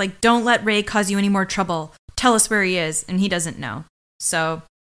 Olivia's like, don't let Ray cause you any more trouble. Tell us where he is. And he doesn't know. So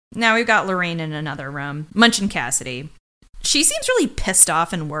now we've got Lorraine in another room, munching Cassidy. She seems really pissed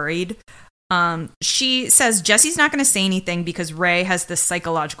off and worried. She says Jesse's not going to say anything because Ray has this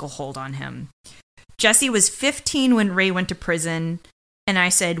psychological hold on him. Jesse was 15 when Ray went to prison. And I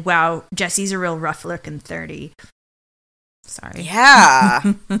said, wow, Jesse's a real rough-looking 30. Sorry. Yeah.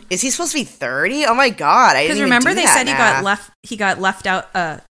 Is he supposed to be 30? Oh my god. I didn't even remember do they that said math. he got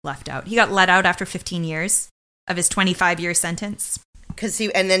let out after 15 years of his 25-year sentence.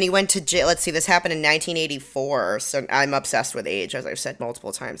 And then he went to jail. Let's see, this happened in 1984. So I'm obsessed with age, as I've said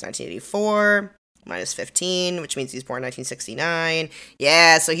multiple times. 1984 minus 15, which means he's born 1969.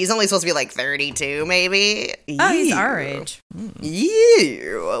 Yeah, so he's only supposed to be 32, maybe. Oh, he's our age.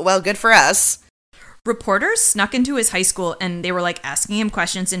 Ew. Well, good for us. Reporters snuck into his high school and they were asking him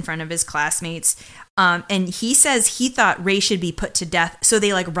questions in front of his classmates. And he says he thought Ray should be put to death. So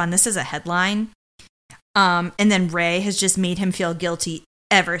they run this as a headline. And then Ray has just made him feel guilty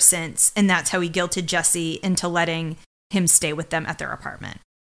ever since. And that's how he guilted Jesse into letting him stay with them at their apartment.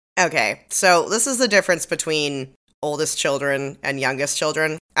 Okay. So this is the difference between oldest children and youngest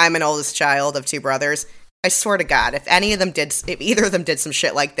children. I'm an oldest child of 2 brothers. I swear to God, if either of them did some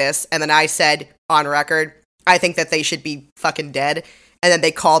shit like this, and then I said on record, I think that they should be fucking dead, and then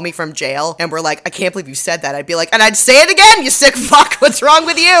they called me from jail and were like, I can't believe you said that. I'd be like, and I'd say it again, you sick fuck. What's wrong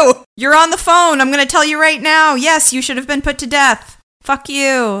with you? You're on the phone. I'm going to tell you right now. Yes, you should have been put to death. Fuck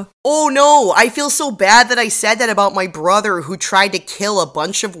you. Oh no, I feel so bad that I said that about my brother who tried to kill a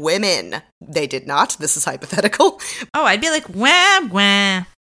bunch of women. They did not. This is hypothetical. Oh, I'd be like, wah, wah.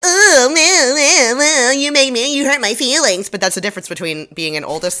 Oh, you hurt my feelings. But that's the difference between being an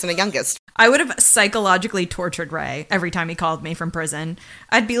oldest and a youngest. I would have psychologically tortured Ray every time he called me from prison.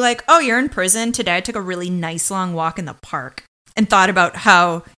 I'd be like, oh, you're in prison? Today I took a really nice long walk in the park and thought about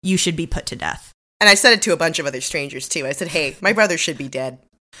how you should be put to death. And I said it to a bunch of other strangers too. I said, hey, my brother should be dead.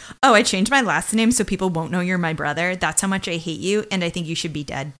 Oh, I changed my last name so people won't know you're my brother. That's how much I hate you, and I think you should be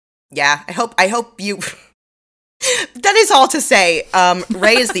dead. Yeah, I hope you... That is all to say,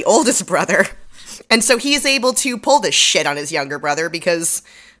 Ray is the oldest brother, and so he is able to pull this shit on his younger brother because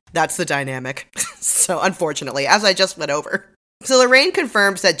that's the dynamic. So, unfortunately, as I just went over. So Lorraine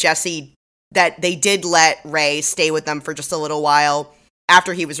confirms that that they did let Ray stay with them for just a little while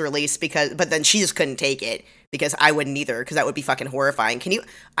after he was released, but then she just couldn't take it, because I wouldn't either, because that would be fucking horrifying.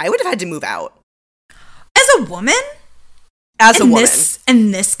 I would have had to move out. As a woman? As a woman.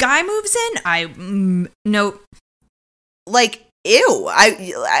 And this guy moves in? Nope. Like, ew.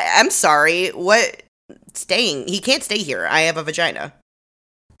 I'm sorry. What? He can't stay here. I have a vagina.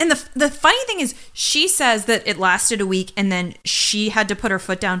 And the funny thing is, she says that it lasted a week and then she had to put her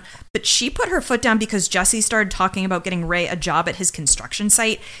foot down. But she put her foot down because Jesse started talking about getting Ray a job at his construction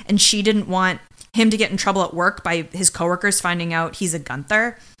site. And she didn't want him to get in trouble at work by his coworkers finding out he's a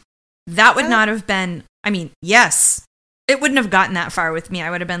Gunther. That would not have been, yes. It wouldn't have gotten that far with me. I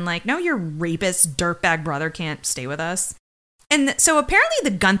would have been like, no, your rapist, dirtbag brother can't stay with us. And so apparently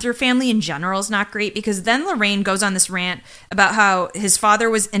the Gunther family in general is not great, because then Lorraine goes on this rant about how his father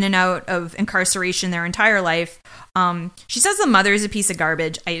was in and out of incarceration their entire life. She says the mother is a piece of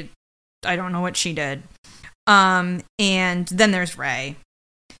garbage. I don't know what she did. And then there's Ray.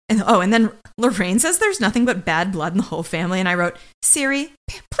 And then Lorraine says there's nothing but bad blood in the whole family. And I wrote, Siri,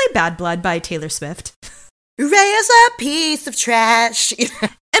 play Bad Blood by Taylor Swift. Ray is a piece of trash.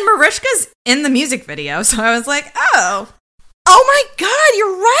 And Mariska's in the music video. So I was like, Oh my God,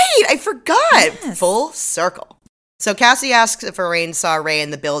 you're right. I forgot. Yes. Full circle. So Cassie asks if Lorraine saw Ray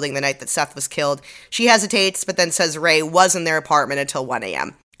in the building the night that Seth was killed. She hesitates, but then says Ray was in their apartment until 1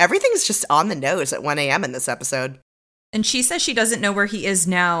 a.m. Everything's just on the nose at 1 a.m. in this episode. And she says she doesn't know where he is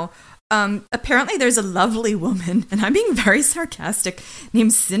now. Apparently there's a lovely woman, and I'm being very sarcastic,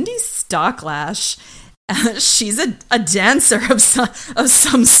 named Cindy Stocklash. She's a dancer of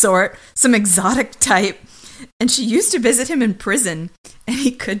some sort, some exotic type. And she used to visit him in prison, and he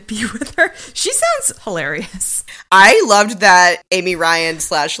could be with her. She sounds hilarious. I loved that Amy Ryan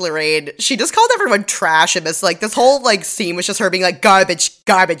 / Lorraine, she just called everyone trash in this. Like, this whole, scene was just her being like, garbage,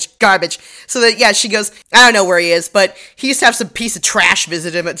 garbage, garbage. So that, yeah, she goes, I don't know where he is, but he used to have some piece of trash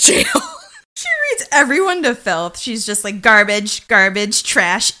visit him at jail. She reads everyone to filth. She's just like, garbage, garbage,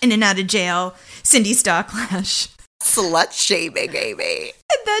 trash, in and out of jail. Cindy Stocklash. Slut shaming, Amy.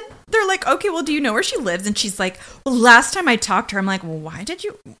 And then they're like, okay, well, do you know where she lives? And she's like, well, last time I talked to her, I'm like, well, why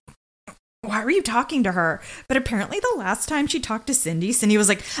were you talking to her? But apparently the last time she talked to Cindy was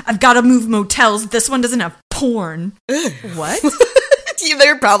like, I've got to move motels. This one doesn't have porn. What?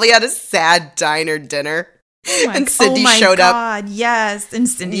 They're probably at a sad diner dinner. And Cindy showed up. Yes. And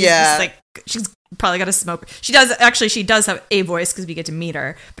Cindy's just like, she's probably got to smoke. She does have a voice because we get to meet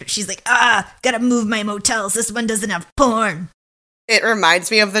her. But she's like, gotta move my motels. This one doesn't have porn. It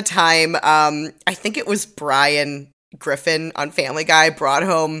reminds me of the time, I think it was Brian Griffin on Family Guy brought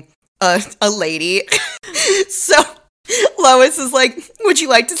home a lady. So Lois is like, would you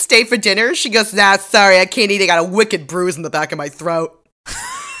like to stay for dinner? She goes, nah, sorry, I can't eat. I got a wicked bruise in the back of my throat.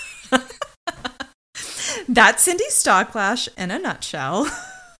 That's Cindy Stocklash in a nutshell.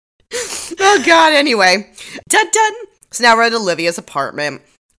 Oh, God, anyway. Dun. So now we're at Olivia's apartment.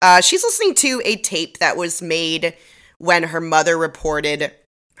 She's listening to a tape that was made when her mother reported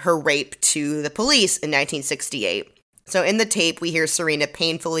her rape to the police in 1968. So in the tape, we hear Serena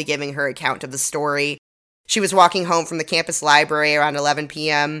painfully giving her account of the story. She was walking home from the campus library around 11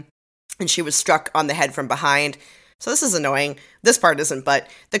 p.m., and she was struck on the head from behind. So this is annoying. This part isn't, but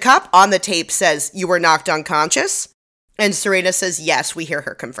the cop on the tape says, you were knocked unconscious? And Serena says, yes, we hear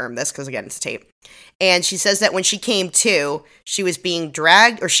her confirm this, because again, it's a tape. And she says that when she came to, she was being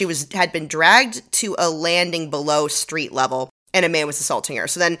dragged, or had been dragged to a landing below street level, and a man was assaulting her.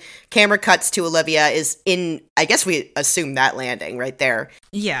 So then camera cuts to Olivia is in, I guess we assume that landing right there.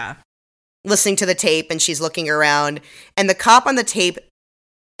 Yeah. Listening to the tape, and she's looking around, and the cop on the tape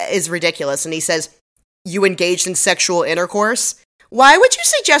is ridiculous, and he says, you engaged in sexual intercourse? Why would you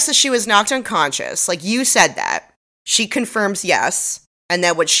suggest that she was knocked unconscious? Like, you said that. She confirms yes, and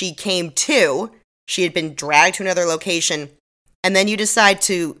that when she came to, she had been dragged to another location, and then you decide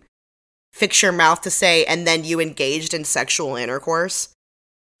to fix your mouth to say, and then you engaged in sexual intercourse.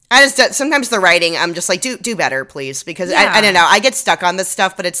 Sometimes the writing, I'm just like, do better, please, because yeah. I don't know, I get stuck on this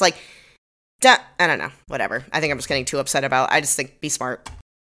stuff, but it's like, I don't know, whatever. I think I'm just getting too upset about, I just think, be smart.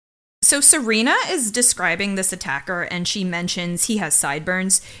 So Serena is describing this attacker, and she mentions he has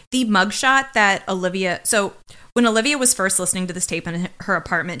sideburns. The mugshot that so when Olivia was first listening to this tape in her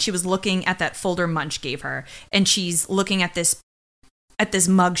apartment, she was looking at that folder Munch gave her, and she's looking at this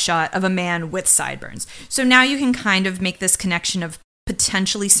mugshot of a man with sideburns. So now you can kind of make this connection of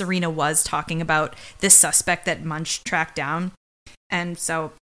potentially Serena was talking about this suspect that Munch tracked down. And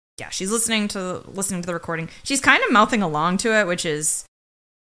so, yeah, she's listening to the recording. She's kind of mouthing along to it, which is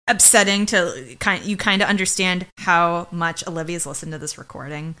upsetting to you kind of understand how much Olivia's listened to this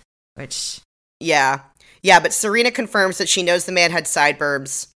recording, which... Yeah, but Serena confirms that she knows the man had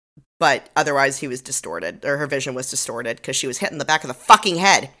sideburns, but otherwise he was distorted, or her vision was distorted, because she was hit in the back of the fucking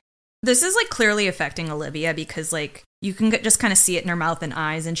head. This is like clearly affecting Olivia because like you can just kind of see it in her mouth and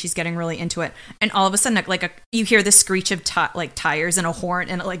eyes, and she's getting really into it. And all of a sudden, you hear the screech of tires and a horn,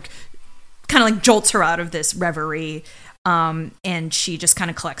 and it like kind of like jolts her out of this reverie. And she just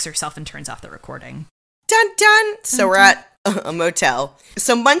kind of collects herself and turns off the recording. Dun dun. So we're at a motel.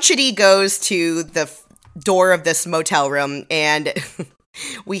 So Munchity goes to the door of this motel room, and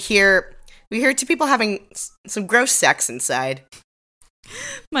we hear two people having some gross sex inside.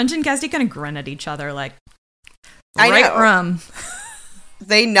 Munch and Cassidy kind of grin at each other like, I right know. rum.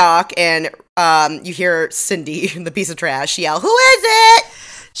 They knock, and you hear Cindy, the piece of trash, yell, "Who is it?"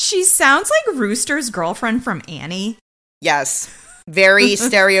 She sounds like Rooster's girlfriend from Annie. Yes. Very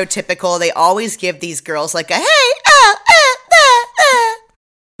stereotypical. They always give these girls like a, hey,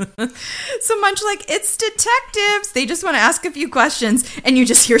 So Munch like, it's detectives. They just want to ask a few questions, and you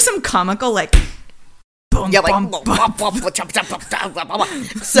just hear some comical like, boom, yeah, like, boom, boom.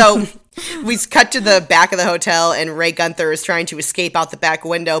 So we cut to the back of the hotel, and Ray Gunther is trying to escape out the back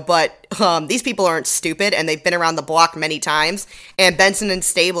window, but these people aren't stupid, and they've been around the block many times, and Benson and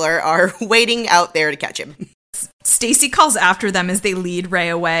Stabler are waiting out there to catch him. Stacy calls after them as they lead Ray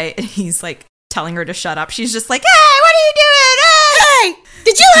away, and he's like telling her to shut up. She's just like, hey, what are you doing? Hey,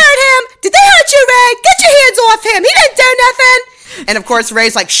 did you hurt him? Did they hurt you, Ray? Get your hands off him. He didn't do nothing. And of course,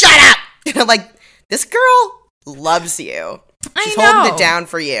 Ray's like, shut up. And I'm like, this girl loves you. She's holding it down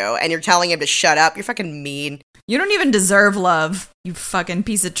for you, and you're telling him to shut up. You're fucking mean. You don't even deserve love, you fucking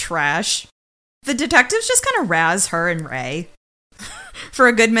piece of trash. The detectives just kind of razz her and Ray for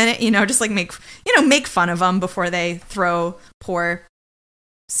a good minute, just like make fun of them before they throw poor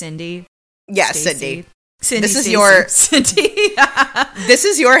Cindy. Yeah, Stacey. Cindy. This is Stacey. your Cindy. This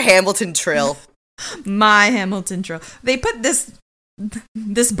is your Hamilton trill. My Hamilton trill. They put this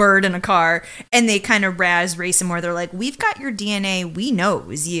bird in a car, and they kind of razz Ray some more. They're like, we've got your DNA. We know it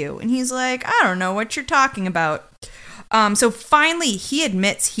was you. And he's like, I don't know what you're talking about. So finally, he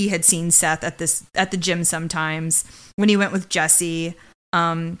admits he had seen Seth at the gym sometimes when he went with Jesse.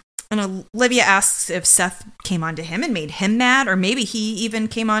 And Olivia asks if Seth came on to him and made him mad, or maybe he even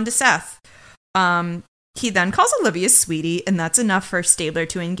came on to Seth. He then calls Olivia sweetie, and that's enough for Stabler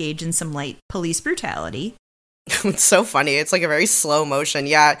to engage in some light police brutality. It's so funny. It's like a very slow motion.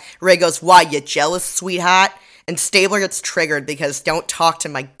 Yeah, Ray goes, why, you jealous, sweetheart? And Stabler gets triggered because don't talk to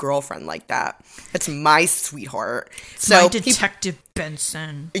my girlfriend like that. It's my sweetheart. So my Detective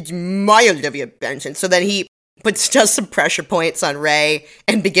Benson. It's my Olivia Benson. So then he does some pressure points on Ray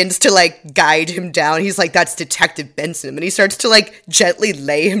and begins to like guide him down. He's like, that's Detective Benson. And he starts to like gently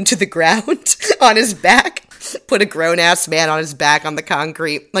lay him to the ground on his back. Put a grown-ass man on his back on the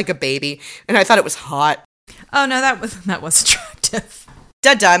concrete like a baby. And I thought it was hot. Oh no, that was attractive.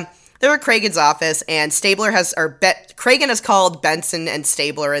 Dun-dun. They're at Cragen's office, and Cragen has called Benson and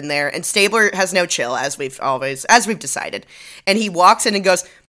Stabler in there, and Stabler has no chill, as we've decided. And he walks in and goes,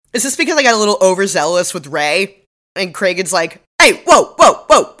 is this because I got a little overzealous with Ray? And Cragen's like, hey, whoa, what?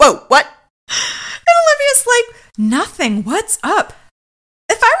 And Olivia's like, nothing, what's up?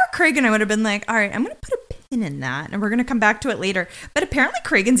 If I were Cragen, I would have been like, all right, I'm going to put a pin in that, and we're going to come back to it later. But apparently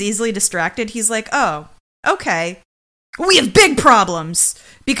Cragen's easily distracted. He's like, oh, okay. We have big problems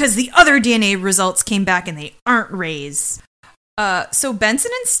because the other DNA results came back and they aren't Ray's. So Benson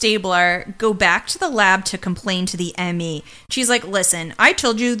and Stabler go back to the lab to complain to the ME. She's like, listen, I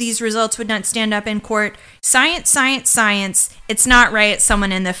told you these results would not stand up in court. Science. It's not right. It's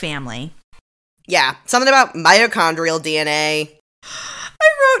someone in the family. Yeah, something about mitochondrial DNA.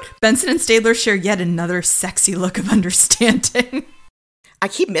 I wrote, Benson and Stabler share yet another sexy look of understanding. I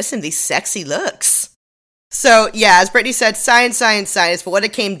keep missing these sexy looks. So, yeah, as Brittany said, science, but what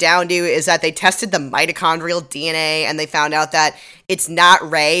it came down to is that they tested the mitochondrial DNA, and they found out that it's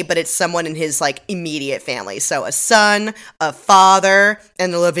not Ray, but it's someone in his, like, immediate family. So, a son, a father,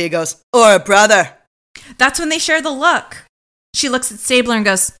 and Olivia goes, or a brother. That's when they share the look. She looks at Stabler and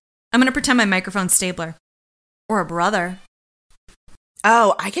goes, I'm going to pretend my microphone's Stabler. Or a brother.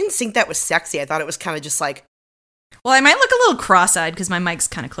 Oh, I didn't think that was sexy. I thought it was kind of just like... Well, I might look a little cross-eyed because my mic's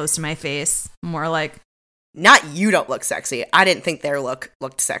kind of close to my face. More like... Not you don't look sexy. I didn't think their look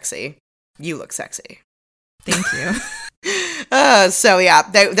looked sexy. You look sexy. Thank you. So yeah,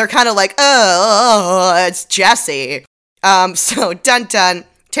 they're kind of like, it's Jesse. So dun-dun,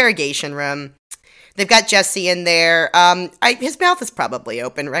 interrogation room. They've got Jesse in there. His mouth is probably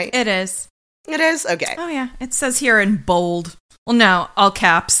open, right? It is. It is? Okay. Oh yeah, it says here in bold. Well, no, all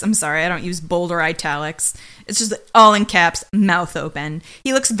caps. I'm sorry, I don't use bold or italics. It's just all in caps, mouth open.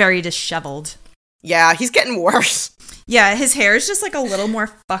 He looks very disheveled. Yeah, he's getting worse. Yeah, his hair is just like a little more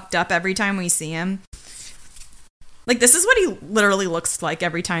fucked up every time we see him. Like, this is what he literally looks like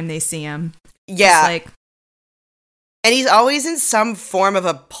every time they see him. Yeah. Like, and he's always in some form of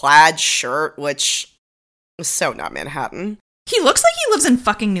a plaid shirt, which is so not Manhattan. he looks like he lives in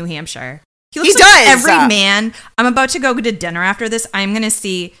fucking New Hampshire. He looks He like does. every man. I'm about to go to dinner after this. I'm going to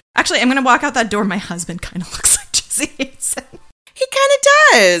see... Actually, I'm going to walk out that door. My husband kind of looks like Jesse Hansen. He kind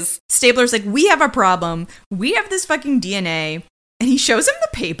of does. Stabler's like, we have a problem. We have this fucking DNA. And he shows him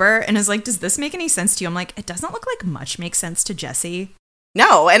the paper and is like, does this make any sense to you? I'm like, it doesn't look like much makes sense to Jesse.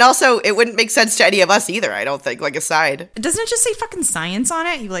 No, and also it wouldn't make sense to any of us either, I don't think, like aside. Doesn't it just say fucking science on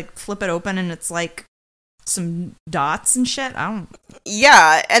it? You like flip it open and it's like some dots and shit. I don't...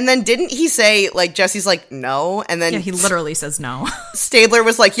 Yeah, and then didn't he say, like, Jesse's like, no? And then... Yeah, he literally says no. Stabler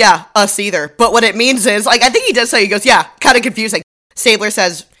was like, yeah, us either. But what it means is, like, I think he does say, he goes, yeah, kind of confusing. Stabler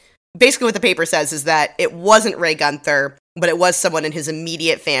says, basically what the paper says is that it wasn't Ray Gunther, but it was someone in his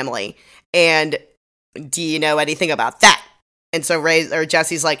immediate family. And do you know anything about that? And so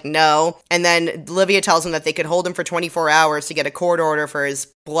Jesse's like, no. And then Olivia tells him that they could hold him for 24 hours to get a court order for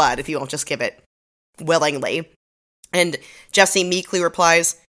his blood if he won't just give it willingly. And Jesse meekly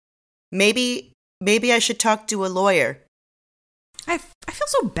replies, maybe I should talk to a lawyer. I feel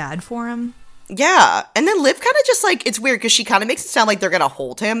so bad for him. Yeah. And then Liv kind of just like, it's weird because she kind of makes it sound like they're going to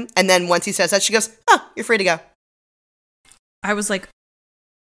hold him. And then once he says that, she goes, oh, you're free to go. I was like,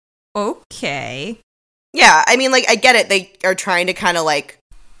 okay. Yeah, I mean, like, I get it. They are trying to kind of, like,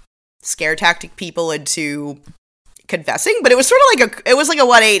 scare tactic people into confessing, but it was sort of like it was like a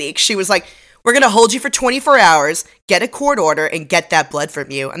 180. She was like, we're going to hold you for 24 hours, get a court order, and get that blood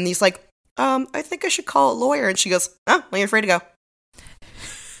from you. And he's like, I think I should call a lawyer. And she goes, oh, well, you're free to go.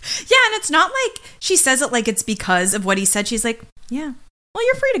 Yeah, and it's not like she says it like it's because of what he said. She's like, yeah, well,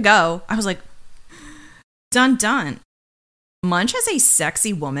 you're free to go. I was like, dun. Munch has a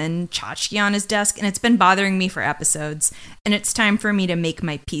sexy woman tchotchke on his desk, and it's been bothering me for episodes, and it's time for me to make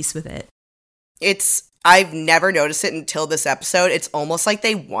my peace with it. I've never noticed it until this episode. It's almost like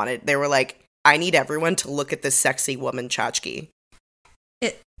they were like, I need everyone to look at this sexy woman tchotchke.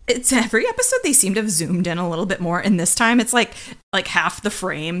 It's every episode they seem to have zoomed in a little bit more, and this time it's like half the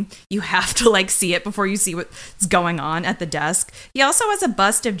frame. You have to like see it before you see what's going on at the desk. He also has a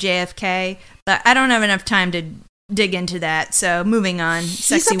bust of JFK, but I don't have enough time to dig into that, so moving on.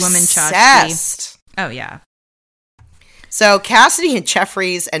 Sexy woman tchotchke. Oh yeah. So Cassidy and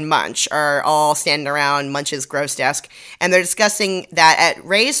Jeffries and Munch are all standing around Munch's gross desk, and they're discussing that at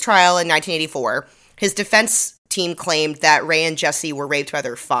Ray's trial in 1984, his defense team claimed that Ray and Jesse were raped by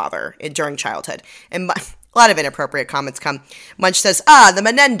their father during childhood. And a lot of inappropriate comments come. Munch says, the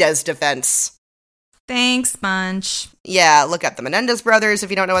Menendez defense. Thanks, Munch. Yeah, look up the Menendez brothers if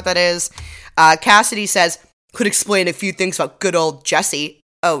you don't know what that is. Cassidy says, could explain a few things about good old Jesse.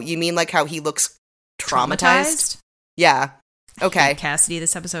 Oh, you mean like how he looks traumatized? Yeah. Okay. I hate Cassidy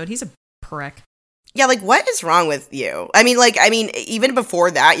this episode. He's a prick. Yeah, like, what is wrong with you? I mean, even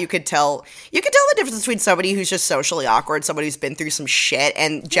before that, you could tell the difference between somebody who's just socially awkward, somebody who's been through some shit,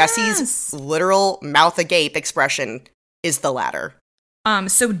 and Jesse's literal mouth agape expression is the latter.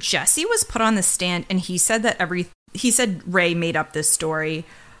 So Jesse was put on the stand, and he said that he said Ray made up this story.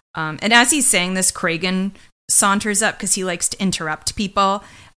 And as he's saying this, Cragen saunters up because he likes to interrupt people.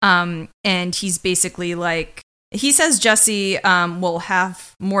 And he's basically like, he says Jesse will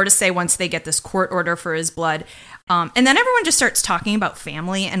have more to say once they get this court order for his blood. And then everyone just starts talking about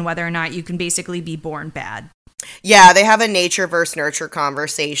family and whether or not you can basically be born bad. Yeah, they have a nature versus nurture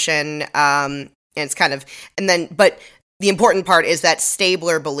conversation. And it's kind of, but the important part is that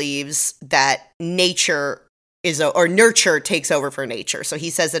Stabler believes that nurture takes over for nature. So he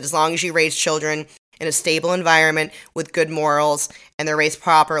says that as long as you raise children in a stable environment with good morals and they're raised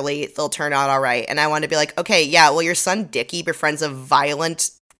properly, they'll turn out all right. And I want to be like, okay, yeah, well, your son Dickie befriends a violent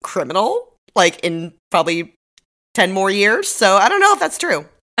criminal, like in probably 10 more years. So I don't know if that's true.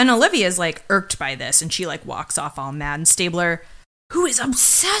 And Olivia's like irked by this and she like walks off all mad. And Stabler, who is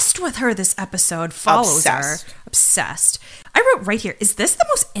obsessed with her this episode, follows her. Obsessed. I wrote right here, is this the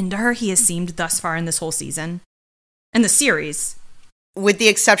most into her he has seemed thus far in this whole season? In the series? With the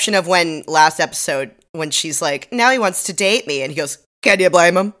exception of last episode, when she's like, now he wants to date me. And he goes, can you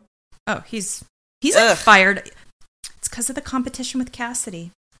blame him? Oh, he's like fired. It's because of the competition with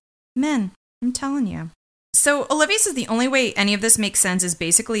Cassidy. Men, I'm telling you. So Olivia says the only way any of this makes sense is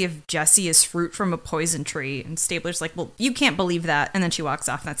basically if Jesse is fruit from a poison tree. And Stabler's like, well, you can't believe that. And then she walks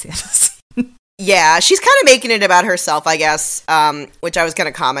off. And that's the end of the scene. Yeah, she's kind of making it about herself, I guess, which I was going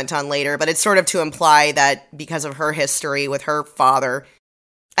to comment on later, but it's sort of to imply that because of her history with her father,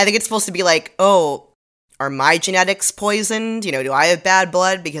 I think it's supposed to be like, oh, are my genetics poisoned? You know, do I have bad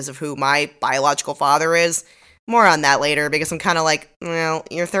blood because of who my biological father is? more on that later because I'm kind of like, well,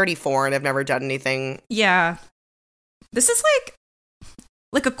 you're 34 and I've never done anything. Yeah. This is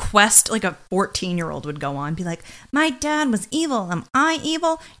like a quest like a 14-year-old would go on. Be like, my dad was evil. Am I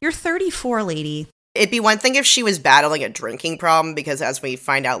evil? You're 34, lady. It'd be one thing if she was battling a drinking problem because as we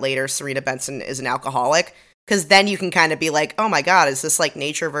find out later, Serena Benson is an alcoholic. Because then you can kind of be like, oh my God, is this like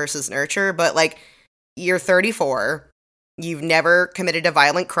nature versus nurture? But like, you're 34. You've never committed a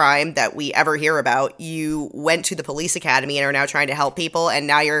violent crime that we ever hear about. You went to the police academy and are now trying to help people. And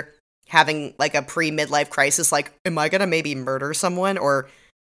now you're having like a pre-midlife crisis. Like, am I going to maybe murder someone or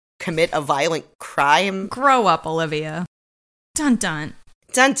commit a violent crime? Grow up, Olivia. Dun dun.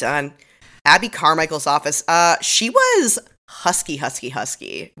 Dun dun. Abby Carmichael's office. She was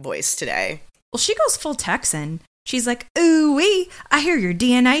husky voice today. Well, she goes full Texan. She's like, ooh-wee, I hear your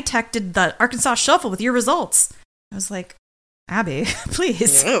DNA tech did the Arkansas Shuffle with your results. I was like, Abby,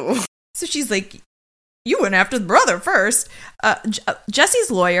 please. Ew. So she's like, you went after the brother first.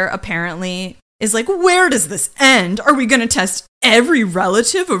 Jesse's lawyer apparently is like, where does this end? Are we going to test every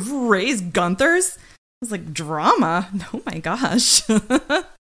relative of Ray's Gunther's? I was like, drama? Oh my gosh.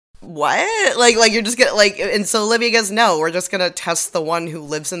 What? Like you're just gonna like, and so Olivia goes, no, we're just gonna test the one who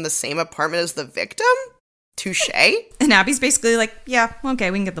lives in the same apartment as the victim? Touche? And Abby's basically like, yeah,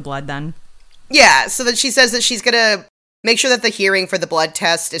 okay, we can get the blood then. Yeah, so that she says that she's gonna make sure that the hearing for the blood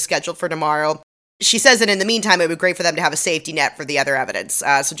test is scheduled for tomorrow. She says that in the meantime, it would be great for them to have a safety net for the other evidence.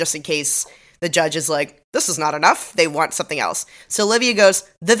 So just in case the judge is like, this is not enough, they want something else. So Olivia goes,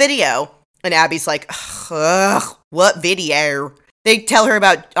 the video. And Abby's like, ugh, what video? They tell her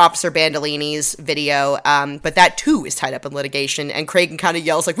about Officer Bandolini's video, but that too is tied up in litigation, and Cragen kind of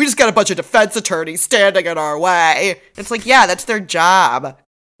yells like, we just got a bunch of defense attorneys standing in our way. It's like, yeah, that's their job.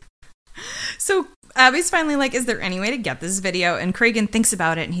 So Abby's finally like, is there any way to get this video? And Cragen thinks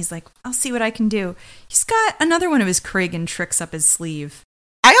about it, and he's like, I'll see what I can do. He's got another one of his Cragen tricks up his sleeve.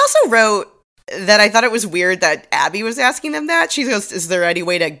 I also wrote that I thought it was weird that Abby was asking them that. She goes, is there any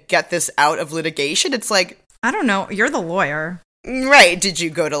way to get this out of litigation? It's like, I don't know, you're the lawyer. Right, did you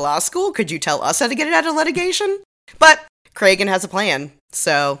go to law school? Could you tell us how to get it out of litigation? But Cragen has a plan,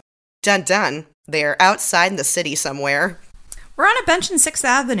 so dun dun. They're outside in the city somewhere. We're on a bench in 6th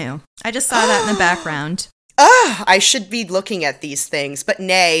Avenue. I just saw that in the background. I should be looking at these things, but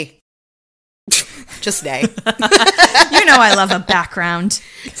nay. Just nay. You know I love a background.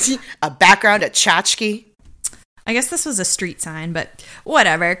 A background at tchotchke. I guess this was a street sign, but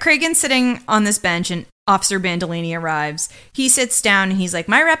whatever. Cragen's sitting on this bench and Officer Bandolini arrives. He sits down and he's like,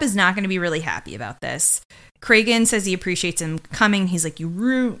 my rep is not going to be really happy about this. Cragen says he appreciates him coming. He's like,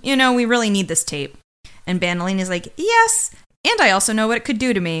 you know, we really need this tape. And Bandolini's like, yes, and I also know what it could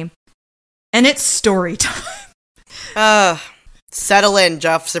do to me. And it's story time. Settle in,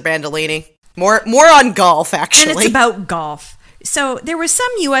 Officer Bandolini. More on golf, actually. And it's about golf. So there was some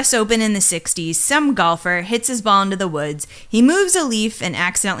U.S. Open in the 60s. Some golfer hits his ball into the woods. He moves a leaf and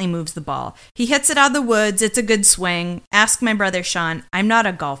accidentally moves the ball. He hits it out of the woods. It's a good swing. Ask my brother Sean. I'm not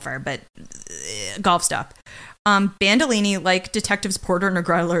a golfer, but golf stuff. Bandolini, like Detectives Porter and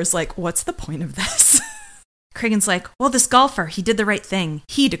Negreiler, is like, what's the point of this? Cragen's like, well, this golfer, he did the right thing.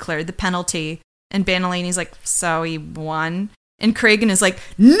 He declared the penalty. And Bandolini's like, so he won? And Cragen is like,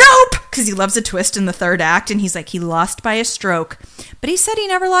 nope! Because he loves a twist in the third act. And he's like, he lost by a stroke. But he said he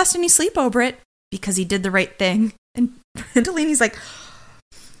never lost any sleep over it because he did the right thing. And Bandolini's like,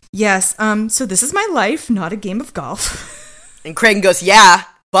 yes, so this is my life, not a game of golf. And Cragen goes, yeah,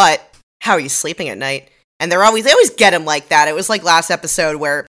 but how are you sleeping at night? And they always get him like that. It was like last episode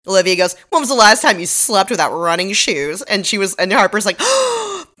where Olivia goes, when was the last time you slept without running shoes? And Harper's like,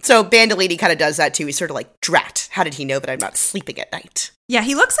 oh. So Bandolini kind of does that too. He's sort of like, drat, how did he know that I'm not sleeping at night? Yeah,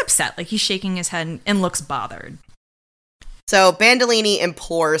 he looks upset, like he's shaking his head and looks bothered. So Bandolini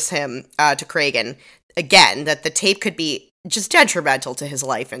implores him to Cragen, again, that the tape could be just detrimental to his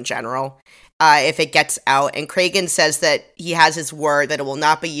life in general if it gets out. And Cragen says that he has his word that it will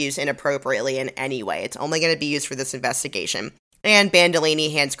not be used inappropriately in any way. It's only going to be used for this investigation. And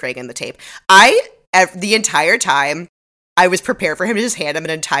Bandolini hands Cragen the tape. The entire time, I was prepared for him to just hand him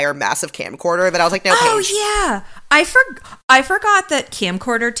an entire massive camcorder, but I was like, no, Paige. Oh, yeah. I forgot that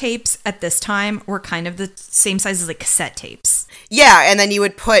camcorder tapes at this time were kind of the same size as like cassette tapes. Yeah, and then you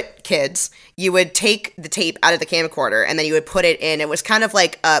would you would take the tape out of the camcorder, and then you would put it in. It was kind of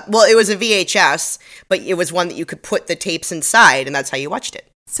like, it was a VHS, but it was one that you could put the tapes inside, and that's how you watched it.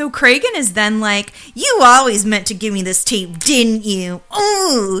 So Cragen is then like, you always meant to give me this tape, didn't you?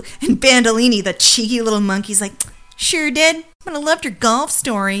 Ooh. And Bandolini, the cheeky little monkey's like, sure did, but I loved your golf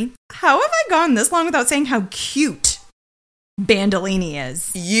story. How have I gone this long without saying how cute Bandolini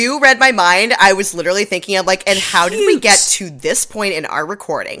is. You read my mind. I was literally thinking of and how did we get to this point in our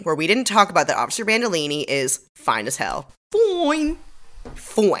recording where we didn't talk about that Officer Bandolini is fine as hell. Foin.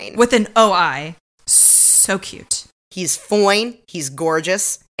 Foin. With an O-I. So cute. He's foin, he's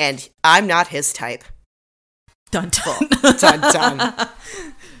gorgeous, and I'm not his type. Dun dun. Dun dun.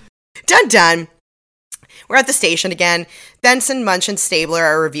 Dun dun. We're at the station again. Benson, Munch, and Stabler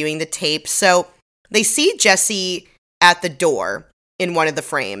are reviewing the tape. So they see Jesse at the door in one of the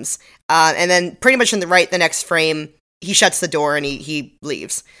frames. And then pretty much in the next frame, he shuts the door and he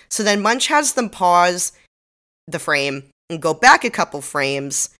leaves. So then Munch has them pause the frame and go back a couple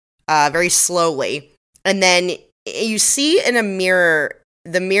frames very slowly. And then you see in a mirror,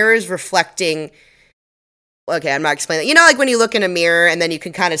 the mirror is reflecting. Okay, I'm not explaining that. You know, when you look in a mirror and then you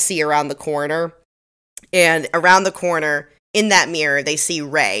can kind of see around the corner. And around the corner in that mirror, they see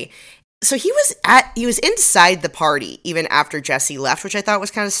Ray. So he was inside the party even after Jesse left, which I thought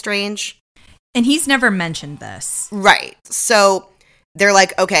was kind of strange. And he's never mentioned this. Right. So they're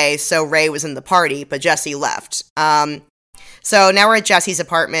like, okay, so Ray was in the party, but Jesse left. So now we're at Jesse's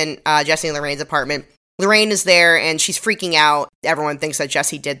apartment, Jesse and Lorraine's apartment. Lorraine is there, and she's freaking out. Everyone thinks that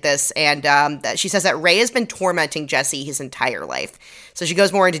Jesse did this, and she says that Ray has been tormenting Jesse his entire life. So she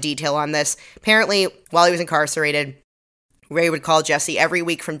goes more into detail on this. Apparently, while he was incarcerated, Ray would call Jesse every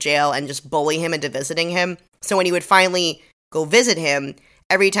week from jail and just bully him into visiting him. So when he would finally go visit him,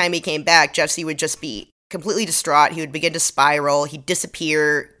 every time he came back, Jesse would just be completely distraught. He would begin to spiral. He'd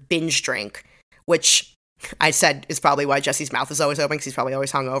disappear, binge drink, which I said is probably why Jesse's mouth is always open, because he's probably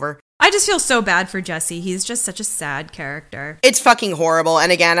always hungover. I just feel so bad for Jesse. He's just such a sad character. It's fucking horrible.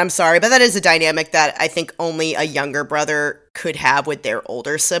 And again, I'm sorry, but that is a dynamic that I think only a younger brother could have with their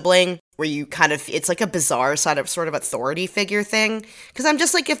older sibling, where you kind of, it's like a bizarre sort of authority figure thing. Because I'm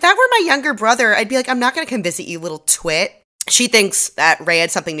just like, if that were my younger brother, I'd be like, I'm not going to come visit you, little twit. She thinks that Ray had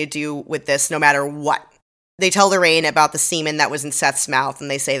something to do with this no matter what. They tell Lorraine about the semen that was in Seth's mouth,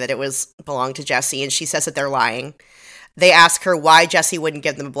 and they say that it belonged to Jesse, and she says that they're lying. They ask her why Jesse wouldn't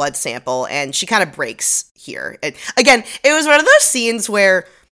give them a blood sample, and she kind of breaks here. Again, it was one of those scenes where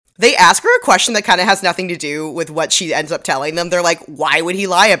they ask her a question that kind of has nothing to do with what she ends up telling them. They're like, why would he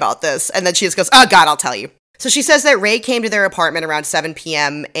lie about this? And then she just goes, oh God, I'll tell you. So she says that Ray came to their apartment around 7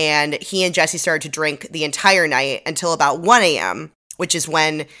 p.m., and he and Jesse started to drink the entire night until about 1 a.m., which is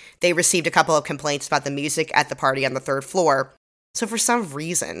when they received a couple of complaints about the music at the party on the third floor. So for some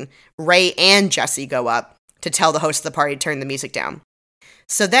reason, Ray and Jesse go up to tell the host of the party to turn the music down.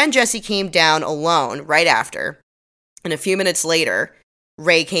 So then Jesse came down alone right after, and a few minutes later,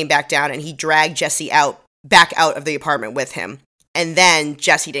 Ray came back down and he dragged Jesse back out of the apartment with him. And then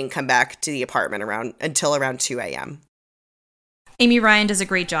Jesse didn't come back to the apartment until around 2 a.m. Amy Ryan does a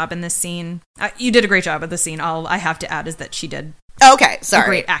great job in this scene. You did a great job of the scene. All I have to add is that she did okay, sorry. a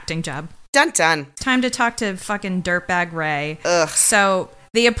great acting job. Dun dun. Time to talk to fucking dirtbag Ray. Ugh. So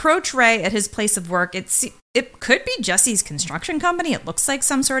they approach Ray at his place of work. It could be Jesse's construction company. It looks like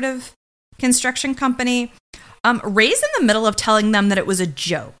some sort of construction company. Ray's in the middle of telling them that it was a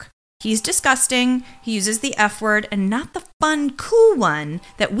joke. He's disgusting. He uses the F word, and not the fun, cool one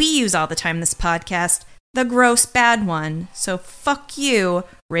that we use all the time in this podcast, the gross, bad one. So fuck you,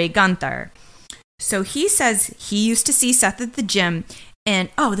 Ray Gunther. So he says he used to see Seth at the gym, and,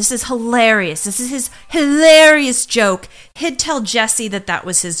 oh, this is hilarious. This is his hilarious joke. He'd tell Jesse that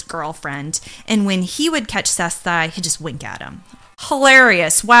was his girlfriend, and when he would catch Seth's thigh, he'd just wink at him.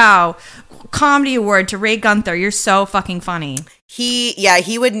 Hilarious. Wow. Comedy award to Ray Gunther. You're so fucking funny.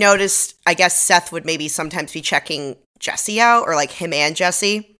 He would notice, I guess Seth would maybe sometimes be checking Jesse out, or like him and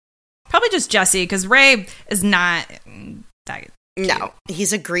Jesse. Probably just Jesse, because Ray is not that cute. No,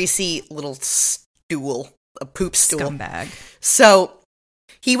 he's a greasy little stool, a poop stool. Scumbag. So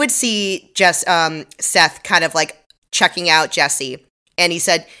he would see Seth kind of like checking out Jesse, and he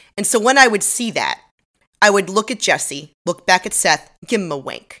said, and so when I would see that, I would look at Jesse, look back at Seth, give him a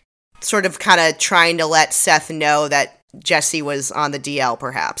wink. Sort of kind of trying to let Seth know that Jesse was on the DL,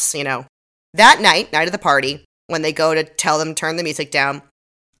 perhaps, you know. That night of the party, when they go to tell them to turn the music down,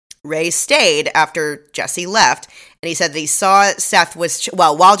 Ray stayed after Jesse left, and he said that he saw Seth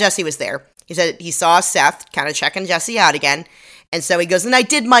while Jesse was there, he said he saw Seth kind of checking Jesse out again, and so he goes, and I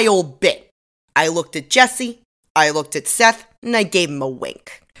did my old bit. I looked at Jesse, I looked at Seth, and I gave him a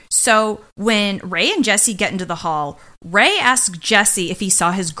wink. So when Ray and Jesse get into the hall, Ray asks Jesse if he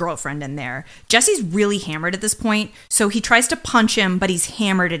saw his girlfriend in there. Jesse's really hammered at this point, so he tries to punch him, but he's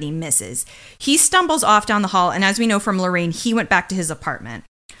hammered and he misses. He stumbles off down the hall, and as we know from Lorraine, he went back to his apartment.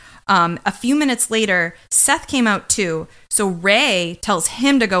 A few minutes later, Seth came out too, so Ray tells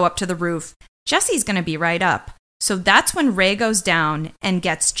him to go up to the roof. Jesse's going to be right up. So that's when Ray goes down and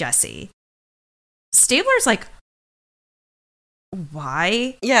gets Jesse. Stabler's like,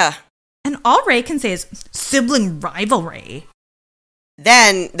 why? Yeah. And all Ray can say is sibling rivalry.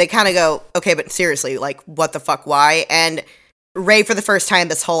 Then they kind of go, okay, but seriously, like, what the fuck, why? And Ray, for the first time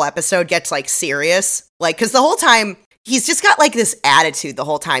this whole episode, gets, like, serious. Like, because the whole time, he's just got, like, this attitude the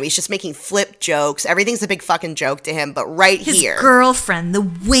whole time. He's just making flip jokes. Everything's a big fucking joke to him. But here. His girlfriend, the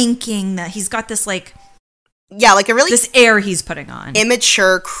winking, that he's got this, like... Yeah, like a really... This air he's putting on.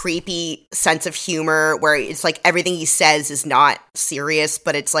 Immature, creepy sense of humor where it's like everything he says is not serious,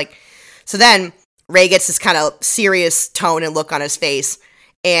 but it's like... So then Ray gets this kind of serious tone and look on his face,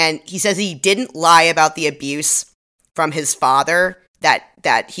 and he says he didn't lie about the abuse from his father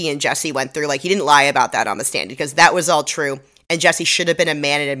that he and Jesse went through. Like, he didn't lie about that on the stand because that was all true, and Jesse should have been a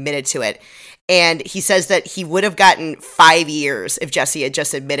man and admitted to it. And he says that he would have gotten 5 years if Jesse had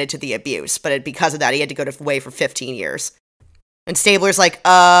just admitted to the abuse, but because of that, he had to go away for 15 years. And Stabler's like,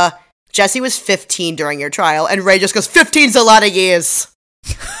 Jesse was 15 during your trial, and Ray just goes, 15's a lot of years.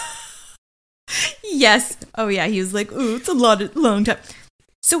 Yes. Oh, yeah. He was like, ooh, it's a long time.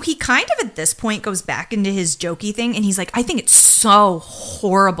 So he kind of at this point goes back into his jokey thing, and he's like, I think it's so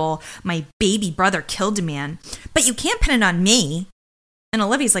horrible. My baby brother killed a man, but you can't pin it on me. And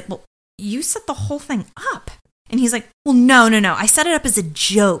Olivia's like, well, you set the whole thing up. And he's like, well, no. I set it up as a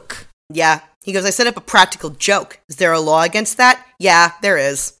joke. Yeah. He goes, I set up a practical joke. Is there a law against that? Yeah, there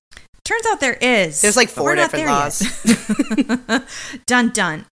is. Turns out there is. There's like 4 different laws.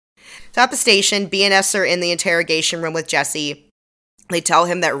 Dun. So at the station, B&S are in the interrogation room with Jesse. They tell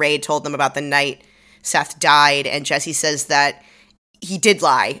him that Ray told them about the night Seth died, and Jesse says that he did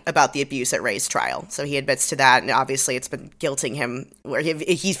lie about the abuse at Ray's trial. So he admits to that, and obviously it's been guilting him, where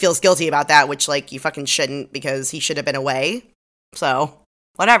he feels guilty about that, which, like, you fucking shouldn't, because he should have been away. So,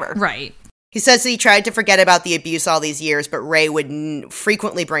 whatever. Right. He says that he tried to forget about the abuse all these years, but Ray would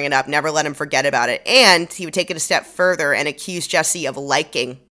frequently bring it up, never let him forget about it, and he would take it a step further and accuse Jesse of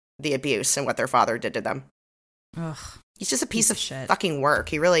liking the abuse and what their father did to them. Ugh. He's just a piece of shit. Fucking work.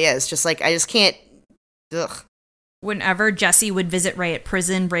 He really is. Just like, I just can't. Ugh. Whenever Jesse would visit Ray at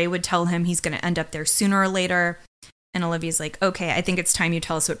prison, Ray would tell him he's going to end up there sooner or later. And Olivia's like, okay, I think it's time you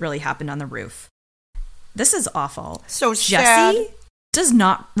tell us what really happened on the roof. This is awful. So sad. Jesse does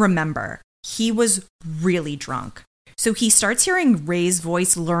not remember. He was really drunk. So he starts hearing Ray's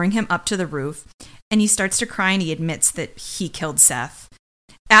voice luring him up to the roof, and he starts to cry, and he admits that he killed Seth.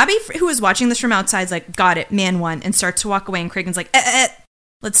 Abby, who was watching this from outside, is like, got it, man won, and starts to walk away, and Cragen's like,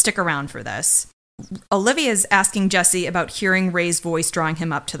 let's stick around for this. Olivia's asking Jesse about hearing Ray's voice drawing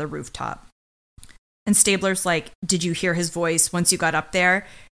him up to the rooftop. And Stabler's like, did you hear his voice once you got up there?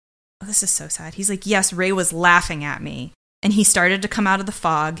 Oh, this is so sad. He's like, yes, Ray was laughing at me. And he started to come out of the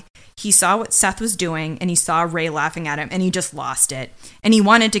fog. He saw what Seth was doing, and he saw Ray laughing at him, and he just lost it. And he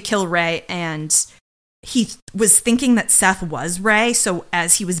wanted to kill Ray, and he was thinking that Seth was Ray, so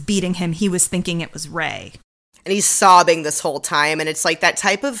as he was beating him, he was thinking it was Ray. And he's sobbing this whole time, and it's like that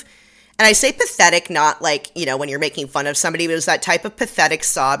type of, and I say pathetic, not like, you know, when you're making fun of somebody, but it was that type of pathetic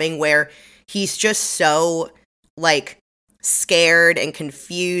sobbing where he's just so, like, scared and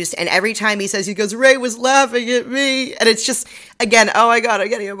confused, and every time he says, he goes, Ray was laughing at me, and it's just, again, oh my god, I'm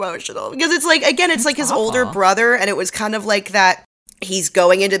getting emotional, because it's like, again, it's like his older brother, and it was kind of like that, he's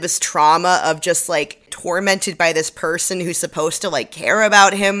going into this trauma of just, like, tormented by this person who's supposed to, like, care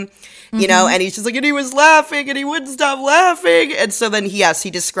about him, you know, and he's just like, and he was laughing, and he wouldn't stop laughing, and so then, yes, he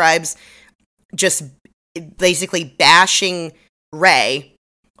describes just basically bashing Ray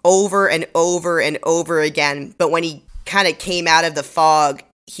over and over and over again, but when he kind of came out of the fog,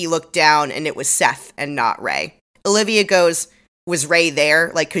 he looked down, and it was Seth and not Ray. Olivia goes, was Ray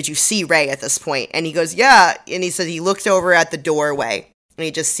there? Like, could you see Ray at this point? And he goes, yeah, and he said he looked over at the doorway, and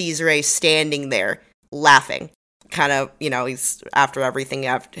he just sees Ray standing there, laughing. Kind of, you know, he's, after everything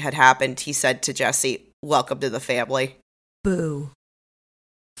had happened, he said to Jesse, welcome to the family. Boo.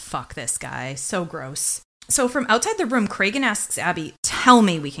 Fuck this guy. So gross. So from outside the room, Cragen asks Abby, tell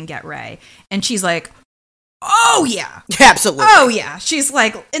me we can get Ray. And she's like, oh yeah. Absolutely. Oh yeah. She's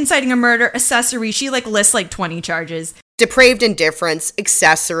like, inciting a murder, accessory. She like lists like 20 charges. Depraved indifference,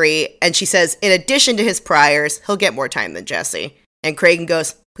 accessory. And she says, in addition to his priors, he'll get more time than Jesse. And Cragen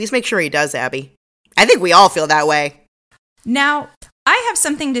goes, please make sure he does, Abby. I think we all feel that way. Now, I have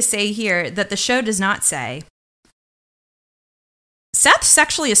something to say here that the show does not say. Seth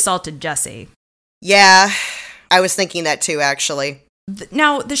sexually assaulted Jesse. Yeah, I was thinking that too, actually.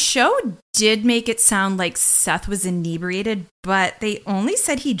 Now, the show did make it sound like Seth was inebriated, but they only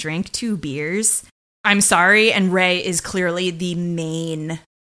said he drank 2 beers. I'm sorry, and Ray is clearly the main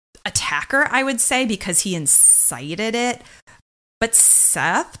attacker, I would say, because he incited it. But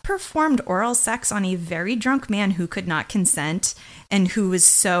Seth performed oral sex on a very drunk man who could not consent and who was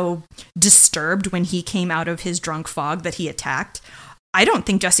so disturbed when he came out of his drunk fog that he attacked. I don't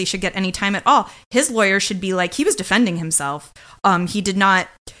think Jesse should get any time at all. His lawyer should be like, he was defending himself.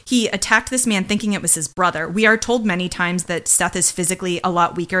 He attacked this man thinking it was his brother. We are told many times that Seth is physically a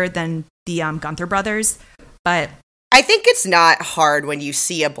lot weaker than the Gunther brothers, but I think it's not hard when you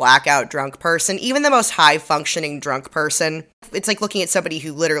see a blackout drunk person, even the most high-functioning drunk person. It's like looking at somebody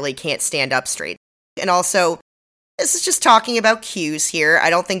who literally can't stand up straight. And also, this is just talking about cues here. I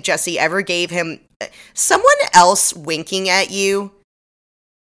don't think Jesse ever gave him... Someone else winking at you,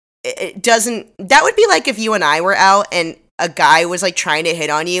 it doesn't... That would be like if you and I were out and a guy was like trying to hit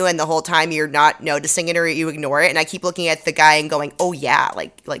on you and the whole time you're not noticing it or you ignore it, and I keep looking at the guy and going, oh yeah,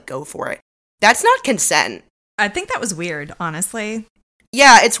 like go for it. That's not consent. I think that was weird, honestly.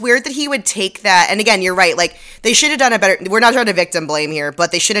 Yeah, it's weird that he would take that. And again, you're right. Like, they should have done a better... We're not trying to victim blame here,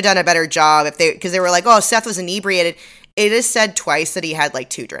 but they should have done a better job because they were like, oh, Seth was inebriated. It is said twice that he had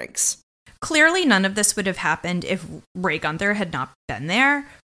like 2 drinks. Clearly, none of this would have happened if Ray Gunther had not been there.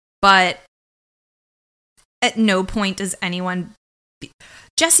 But at no point does anyone...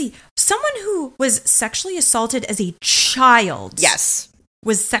 Jesse, someone who was sexually assaulted as a child... Yes.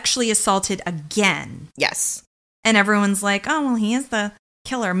 Was sexually assaulted again. Yes. And everyone's like, oh, well, he is the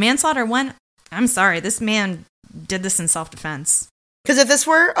killer. Manslaughter 1, I'm sorry, this man did this in self-defense. Because if this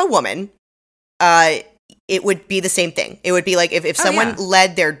were a woman, it would be the same thing. It would be like if someone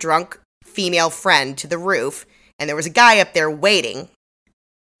led their drunk female friend to the roof and there was a guy up there waiting.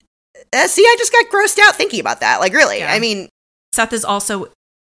 See, I just got grossed out thinking about that. Like, really? Yeah. I mean... Seth is also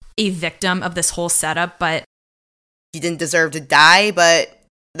a victim of this whole setup, but... He didn't deserve to die, but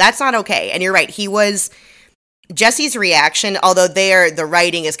that's not okay. And you're right, he was... Jesse's reaction, although the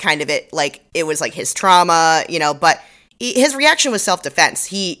writing is kind of it was like his trauma, but his reaction was self-defense.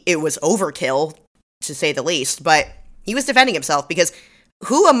 It was overkill, to say the least, but he was defending himself because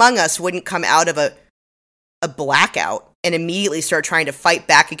who among us wouldn't come out of a blackout and immediately start trying to fight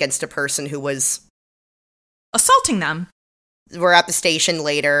back against a person who was assaulting them? We're at the station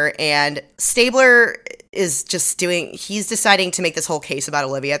later, and Stabler is just he's deciding to make this whole case about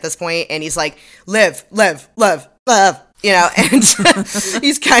Olivia at this point, and he's like, live, love, and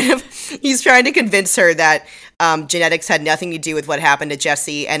he's trying to convince her that genetics had nothing to do with what happened to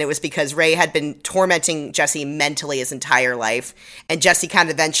Jesse, and it was because Ray had been tormenting Jesse mentally his entire life, and Jesse kind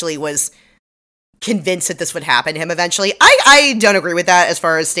of eventually was convinced that this would happen to him eventually. I don't agree with that as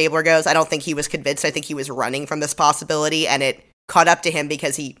far as Stabler goes. I don't think he was convinced. I think he was running from this possibility, and it caught up to him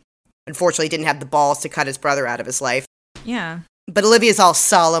because he unfortunately didn't have the balls to cut his brother out of his life. Yeah. But Olivia's all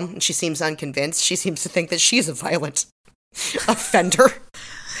solemn, and she seems unconvinced. She seems to think that she's a violent offender.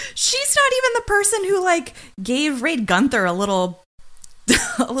 She's not even the person who, gave Ray Gunther a little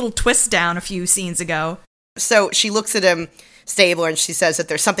twist down a few scenes ago. So she looks at him, Stabler, and she says that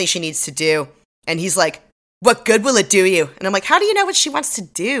there's something she needs to do. And he's like, what good will it do you? And I'm like, how do you know what she wants to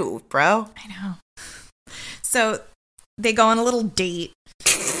do, bro? I know. So they go on a little date.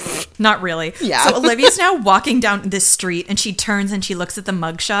 Not really. Yeah. So Olivia's now walking down this street, and she turns and she looks at the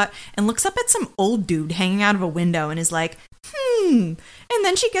mugshot and looks up at some old dude hanging out of a window and is like, And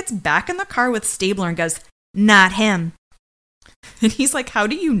then she gets back in the car with Stabler and goes, not him. And he's like, how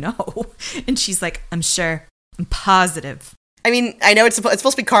do you know? And she's like, I'm sure. I'm positive. I mean, I know it's supposed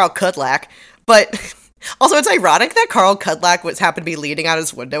to be Carl Kudlak, but also it's ironic that Carl Kudlak happened to be leaning out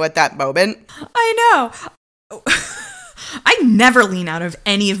his window at that moment. I know. I never lean out of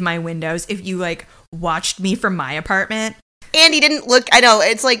any of my windows if you, watched me from my apartment. And he didn't look, I know,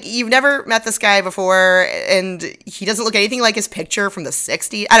 it's like you've never met this guy before, and he doesn't look anything like his picture from the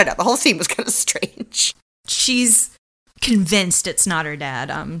 60s. I don't know, the whole scene was kind of strange. She's convinced it's not her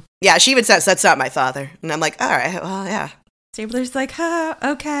dad. Yeah, she even says, that's not my father. And I'm like, all right, well, yeah. Stabler's like,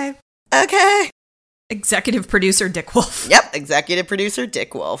 okay. Okay. Executive producer Dick Wolf. Yep, executive producer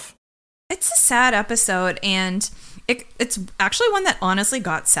Dick Wolf. It's a sad episode, and it's actually one that honestly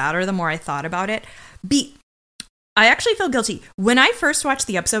got sadder the more I thought about it. I actually feel guilty. When I first watched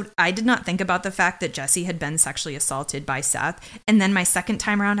the episode, I did not think about the fact that Jesse had been sexually assaulted by Seth. And then my second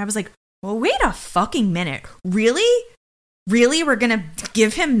time around, I was like, well, wait a fucking minute. Really? Really? We're going to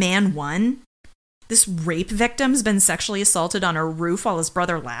give him man one? This rape victim's been sexually assaulted on a roof while his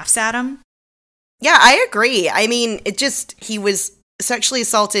brother laughs at him? Yeah, I agree. I mean, he was sexually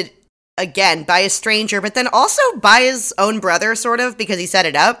assaulted again by a stranger, but then also by his own brother, sort of, because he set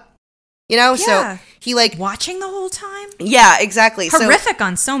it up. Yeah. So he watching the whole time? Yeah, exactly. Horrific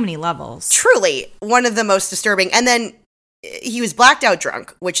on so many levels. Truly, one of the most disturbing. And then he was blacked out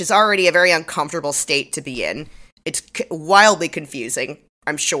drunk, which is already a very uncomfortable state to be in. It's wildly confusing,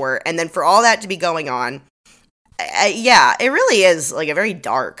 I'm sure. And then for all that to be going on, yeah, it really is like a very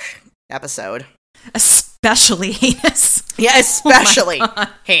dark episode. Especially heinous. Yeah, especially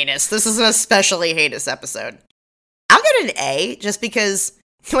heinous. This is an especially heinous episode. I'll get an A just because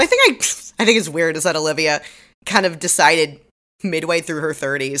the only thing I think is weird is that Olivia kind of decided midway through her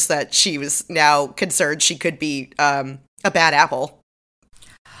 30s that she was now concerned she could be a bad apple.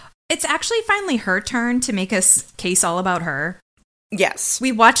 It's actually finally her turn to make a case all about her. Yes.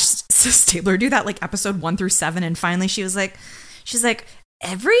 We watched Stabler do that like episode 1 through 7, and finally she's like,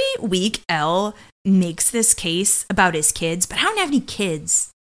 every week Elle makes this case about his kids, but I don't have any kids.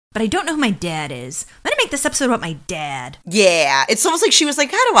 But I don't know who my dad is. I'm going to make this episode about my dad. Yeah, it's almost like she was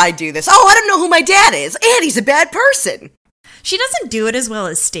like, how do I do this? Oh, I don't know who my dad is, and he's a bad person. She doesn't do it as well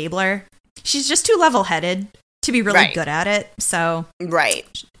as Stabler. She's just too level-headed to be really good at it, so...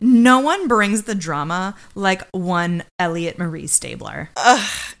 Right. No one brings the drama like one Elliot Marie Stabler.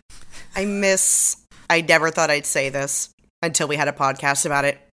 I never thought I'd say this until we had a podcast about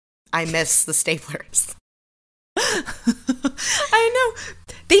it. I miss the Stablers. I know.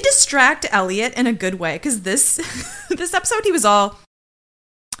 They distract Elliot in a good way, because this episode he was all,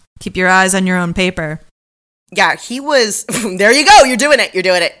 keep your eyes on your own paper. Yeah, he was, there you go, you're doing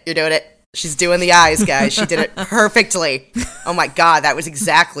it. She's doing the eyes, guys. She did it perfectly. Oh my god, that was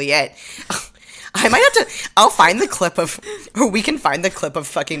exactly it. I might have to, we can find the clip of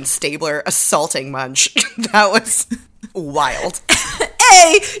fucking Stabler assaulting Munch. That was wild.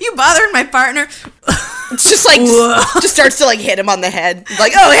 Hey, you bothering my partner? It's just like, just starts to like hit him on the head.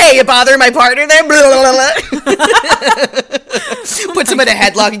 Like, oh hey, you bothering my partner there? Puts him in a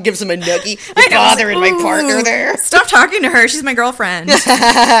headlock and gives him a noogie. You bothering my partner there? Stop talking to her. She's my girlfriend.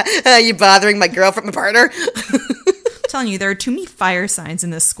 You bothering my girlfriend, my partner? I'm telling you, there are too many fire signs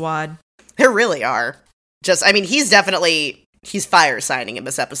in this squad. There really are. He's fire signing in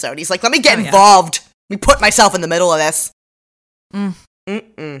this episode. He's like, let me get involved. Let me put myself in the middle of this.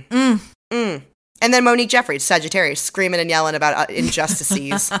 And then Monique Jeffries, Sagittarius, screaming and yelling about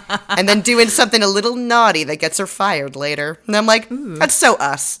injustices. And then doing something a little naughty that gets her fired later. And I'm like, that's so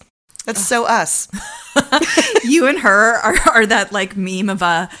us. That's so us. You and her are that like meme of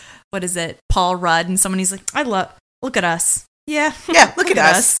what is it, Paul Rudd, and someone he's like, look at us. Yeah, look at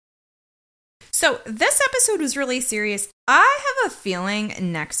us. So this episode was really serious. I have a feeling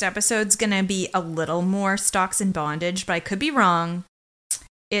next episode's gonna be a little more Stocks and Bondage, but I could be wrong.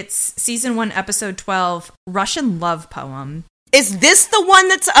 It's season 1, episode 12, Russian Love Poem. Is this the one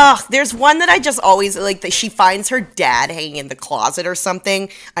that's, there's one that I just always, like, that she finds her dad hanging in the closet or something.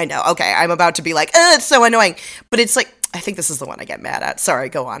 I know, okay, I'm about to be like, it's so annoying. But it's like, I think this is the one I get mad at. Sorry,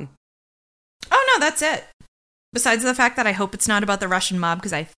 go on. Oh, no, that's it. Besides the fact that I hope it's not about the Russian mob,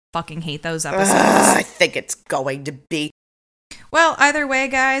 because I fucking hate those episodes. I think it's going to be. Well, either way,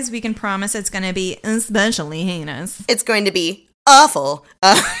 guys, we can promise it's going to be especially heinous. It's going to be awful.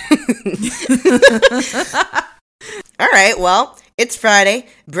 All right, well, it's Friday.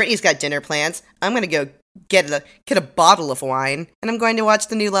 Brittany's got dinner plans. I'm going to go get a bottle of wine, and I'm going to watch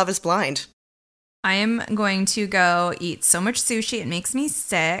the new Love is Blind. I am going to go eat so much sushi, it makes me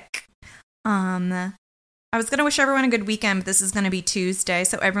sick. I was going to wish everyone a good weekend, but this is going to be Tuesday,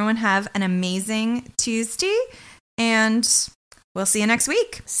 so everyone have an amazing Tuesday, and we'll see you next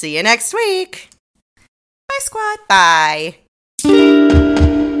week. See you next week. Bye, squad. Bye.